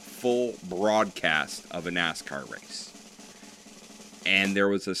first full broadcast of a NASCAR race. And there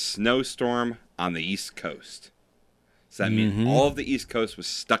was a snowstorm on the East Coast. So that means all of the East Coast was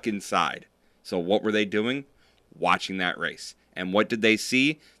stuck inside. So what were they doing? Watching that race. And what did they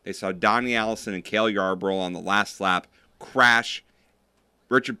see? They saw Donnie Allison and Cale Yarborough on the last lap crash.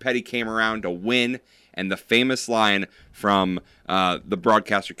 Richard Petty came around to win. And the famous line from the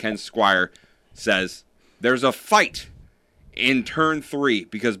broadcaster, Ken Squire, says, "There's a fight in turn 3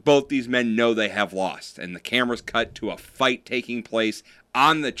 because both these men know they have lost." And the cameras cut to a fight taking place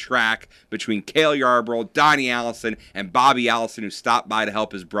on the track between Cale Yarborough, Donnie Allison, and Bobby Allison, who stopped by to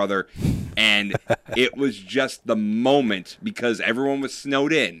help his brother. And it was just the moment because everyone was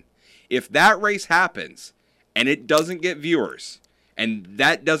snowed in. If that race happens and it doesn't get viewers and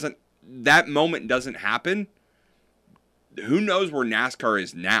that moment doesn't happen, who knows where NASCAR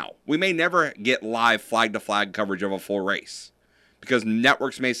is now? We may never get live flag-to-flag coverage of a full race because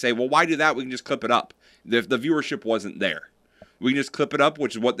networks may say, well, why do that? We can just clip it up. If the viewership wasn't there, we can just clip it up,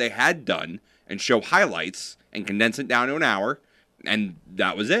 which is what they had done, and show highlights and condense it down to an hour, and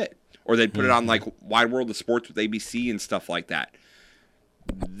that was it. Or they'd put it on like Wide World of Sports with ABC and stuff like that.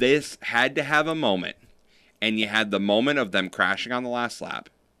 This had to have a moment, and you had the moment of them crashing on the last lap.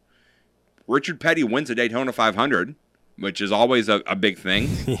 Richard Petty wins a Daytona 500, which is always a big thing.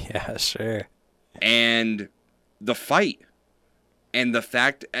 Yeah, sure. And the fight. And the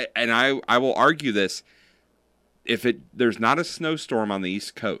fact, and I will argue this, if there's not a snowstorm on the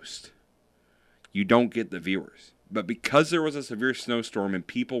East Coast, you don't get the viewers. But because there was a severe snowstorm and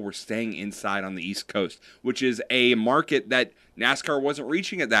people were staying inside on the East Coast, which is a market that NASCAR wasn't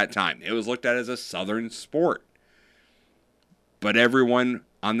reaching at that time. It was looked at as a southern sport. But everyone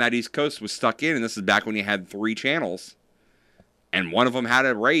on that East Coast was stuck in, and this is back when you had 3 channels. and one of them had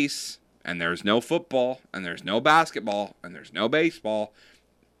a race, and there's no football, and there's no basketball, and there's no baseball,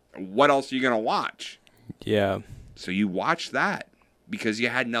 what else are you going to watch? Yeah. So you watch that because you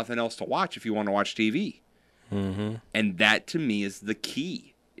had nothing else to watch if you want to watch TV. Mm-hmm. And that, to me, is the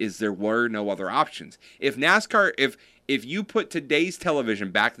key, is there were no other options. If NASCAR, if you put today's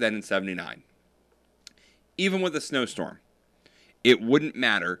television back then in 79, even with a snowstorm, it wouldn't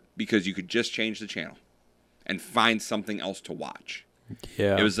matter because you could just change the channel and find something else to watch.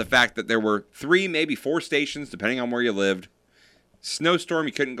 Yeah. It was the fact that there were 3, maybe 4 stations, depending on where you lived. Snowstorm,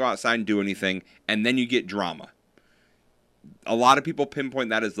 you couldn't go outside and do anything, and then you get drama. A lot of people pinpoint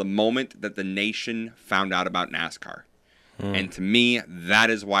that as the moment that the nation found out about NASCAR. And to me,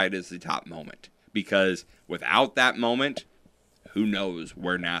 that is why it is the top moment. Because without that moment, who knows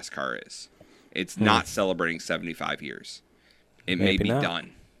where NASCAR is? It's not celebrating 75 years. It may be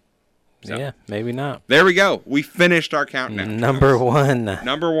done. So, yeah, maybe not. There we go. We finished our countdown. Number 1.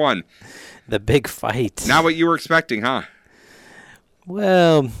 Number 1. The big fight. Not what you were expecting, huh?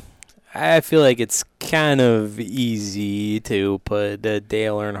 Well, I feel like it's kind of easy to put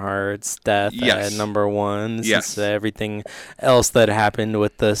Dale Earnhardt's death at number 1 since everything else that happened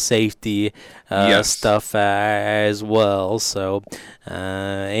with the safety stuff as well. So,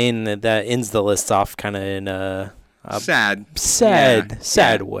 and that ends the list off kind of in a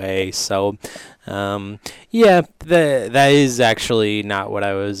sad way. So, that is actually not what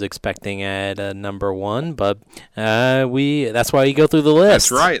I was expecting at number 1, but that's why you go through the list.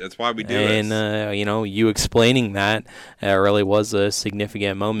 That's right. That's why we do it. And you explaining that really was a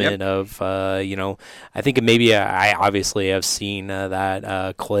significant moment of I think maybe I obviously have seen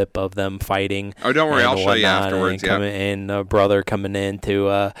that clip of them fighting. Oh, don't worry, I'll show you afterwards. And brother coming in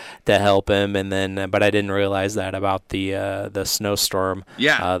to help him, and then but I didn't realize that about the snowstorm.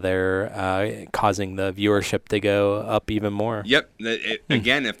 Yeah, they're causing the viewership to go up even more. Yep.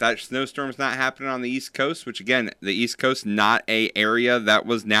 Again, if that snowstorm's not happening on the East Coast, which again, the East Coast not a area that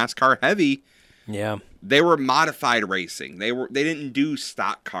was NASCAR heavy. Yeah. They were modified racing. They didn't do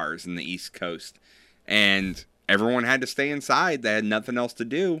stock cars in the East Coast, and everyone had to stay inside. They had nothing else to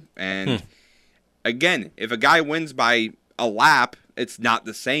do. And again, if a guy wins by a lap, it's not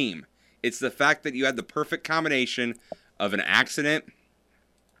the same. It's the fact that you had the perfect combination of an accident,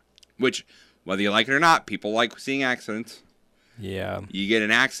 which, whether you like it or not, people like seeing accidents. Yeah. You get an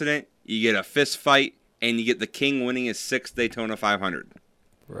accident, you get a fist fight, and you get the king winning his 6th Daytona 500.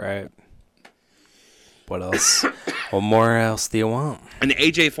 Right. What else? What more else do you want? And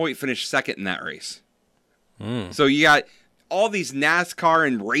AJ Foyt finished 2nd in that race. So you got all these NASCAR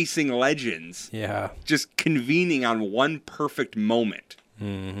and racing legends just convening on one perfect moment.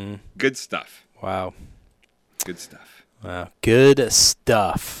 Mm-hmm. Good stuff. Wow. Good stuff. Wow. Good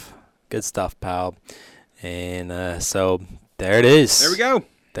stuff. Good stuff, pal. And so there it is. There we go.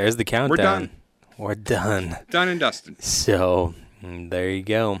 There's the countdown. We're done. Done and dusted. So there you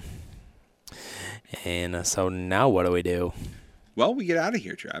go. And so now what do we do? Well, we get out of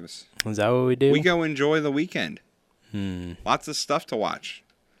here, Travis. Is that what we do? We go enjoy the weekend. Lots of stuff to watch.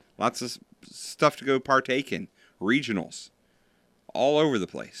 Lots of stuff to go partake in. Regionals. All over the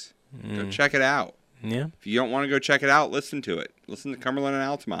place. Go check it out. Yeah. If you don't want to go check it out, listen to it. Listen to Cumberland and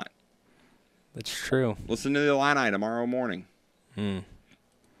Altamont. That's true. Listen to the Illini tomorrow morning.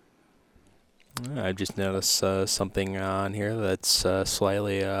 I just noticed something on here that's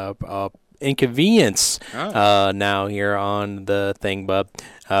slightly inconvenience now here on the thing, but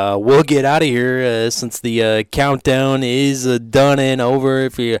we'll get out of here since the countdown is done and over.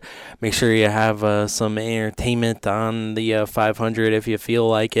 If you make sure you have some entertainment on the 500 if you feel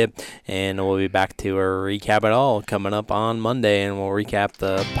like it, and we'll be back to recap it all coming up on Monday, and we'll recap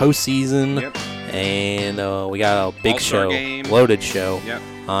the postseason. And we got a big All-Star show, game. loaded show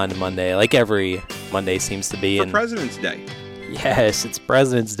on Monday, like every Monday seems to be. For President's Day. Yes, it's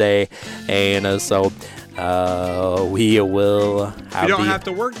President's Day, and so we will have you don't have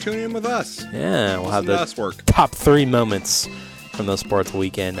to work, tune in with us. Yeah, we'll have the us work. top 3 moments from the sports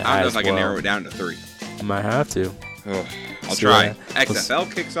weekend. I don't know if I can narrow it down to 3. Might have to. Oh, I'll try.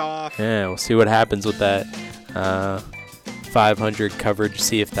 XFL kicks off. Yeah, we'll see what happens with that 500 coverage.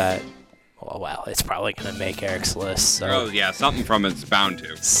 See if that. Well, it's probably going to make Eric's list. So. Oh, yeah, something from it's bound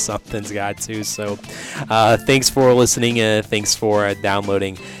to. Something's got to. So thanks for listening. Thanks for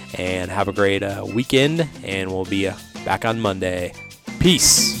downloading. And have a great weekend. And we'll be back on Monday.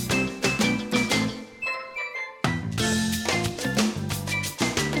 Peace.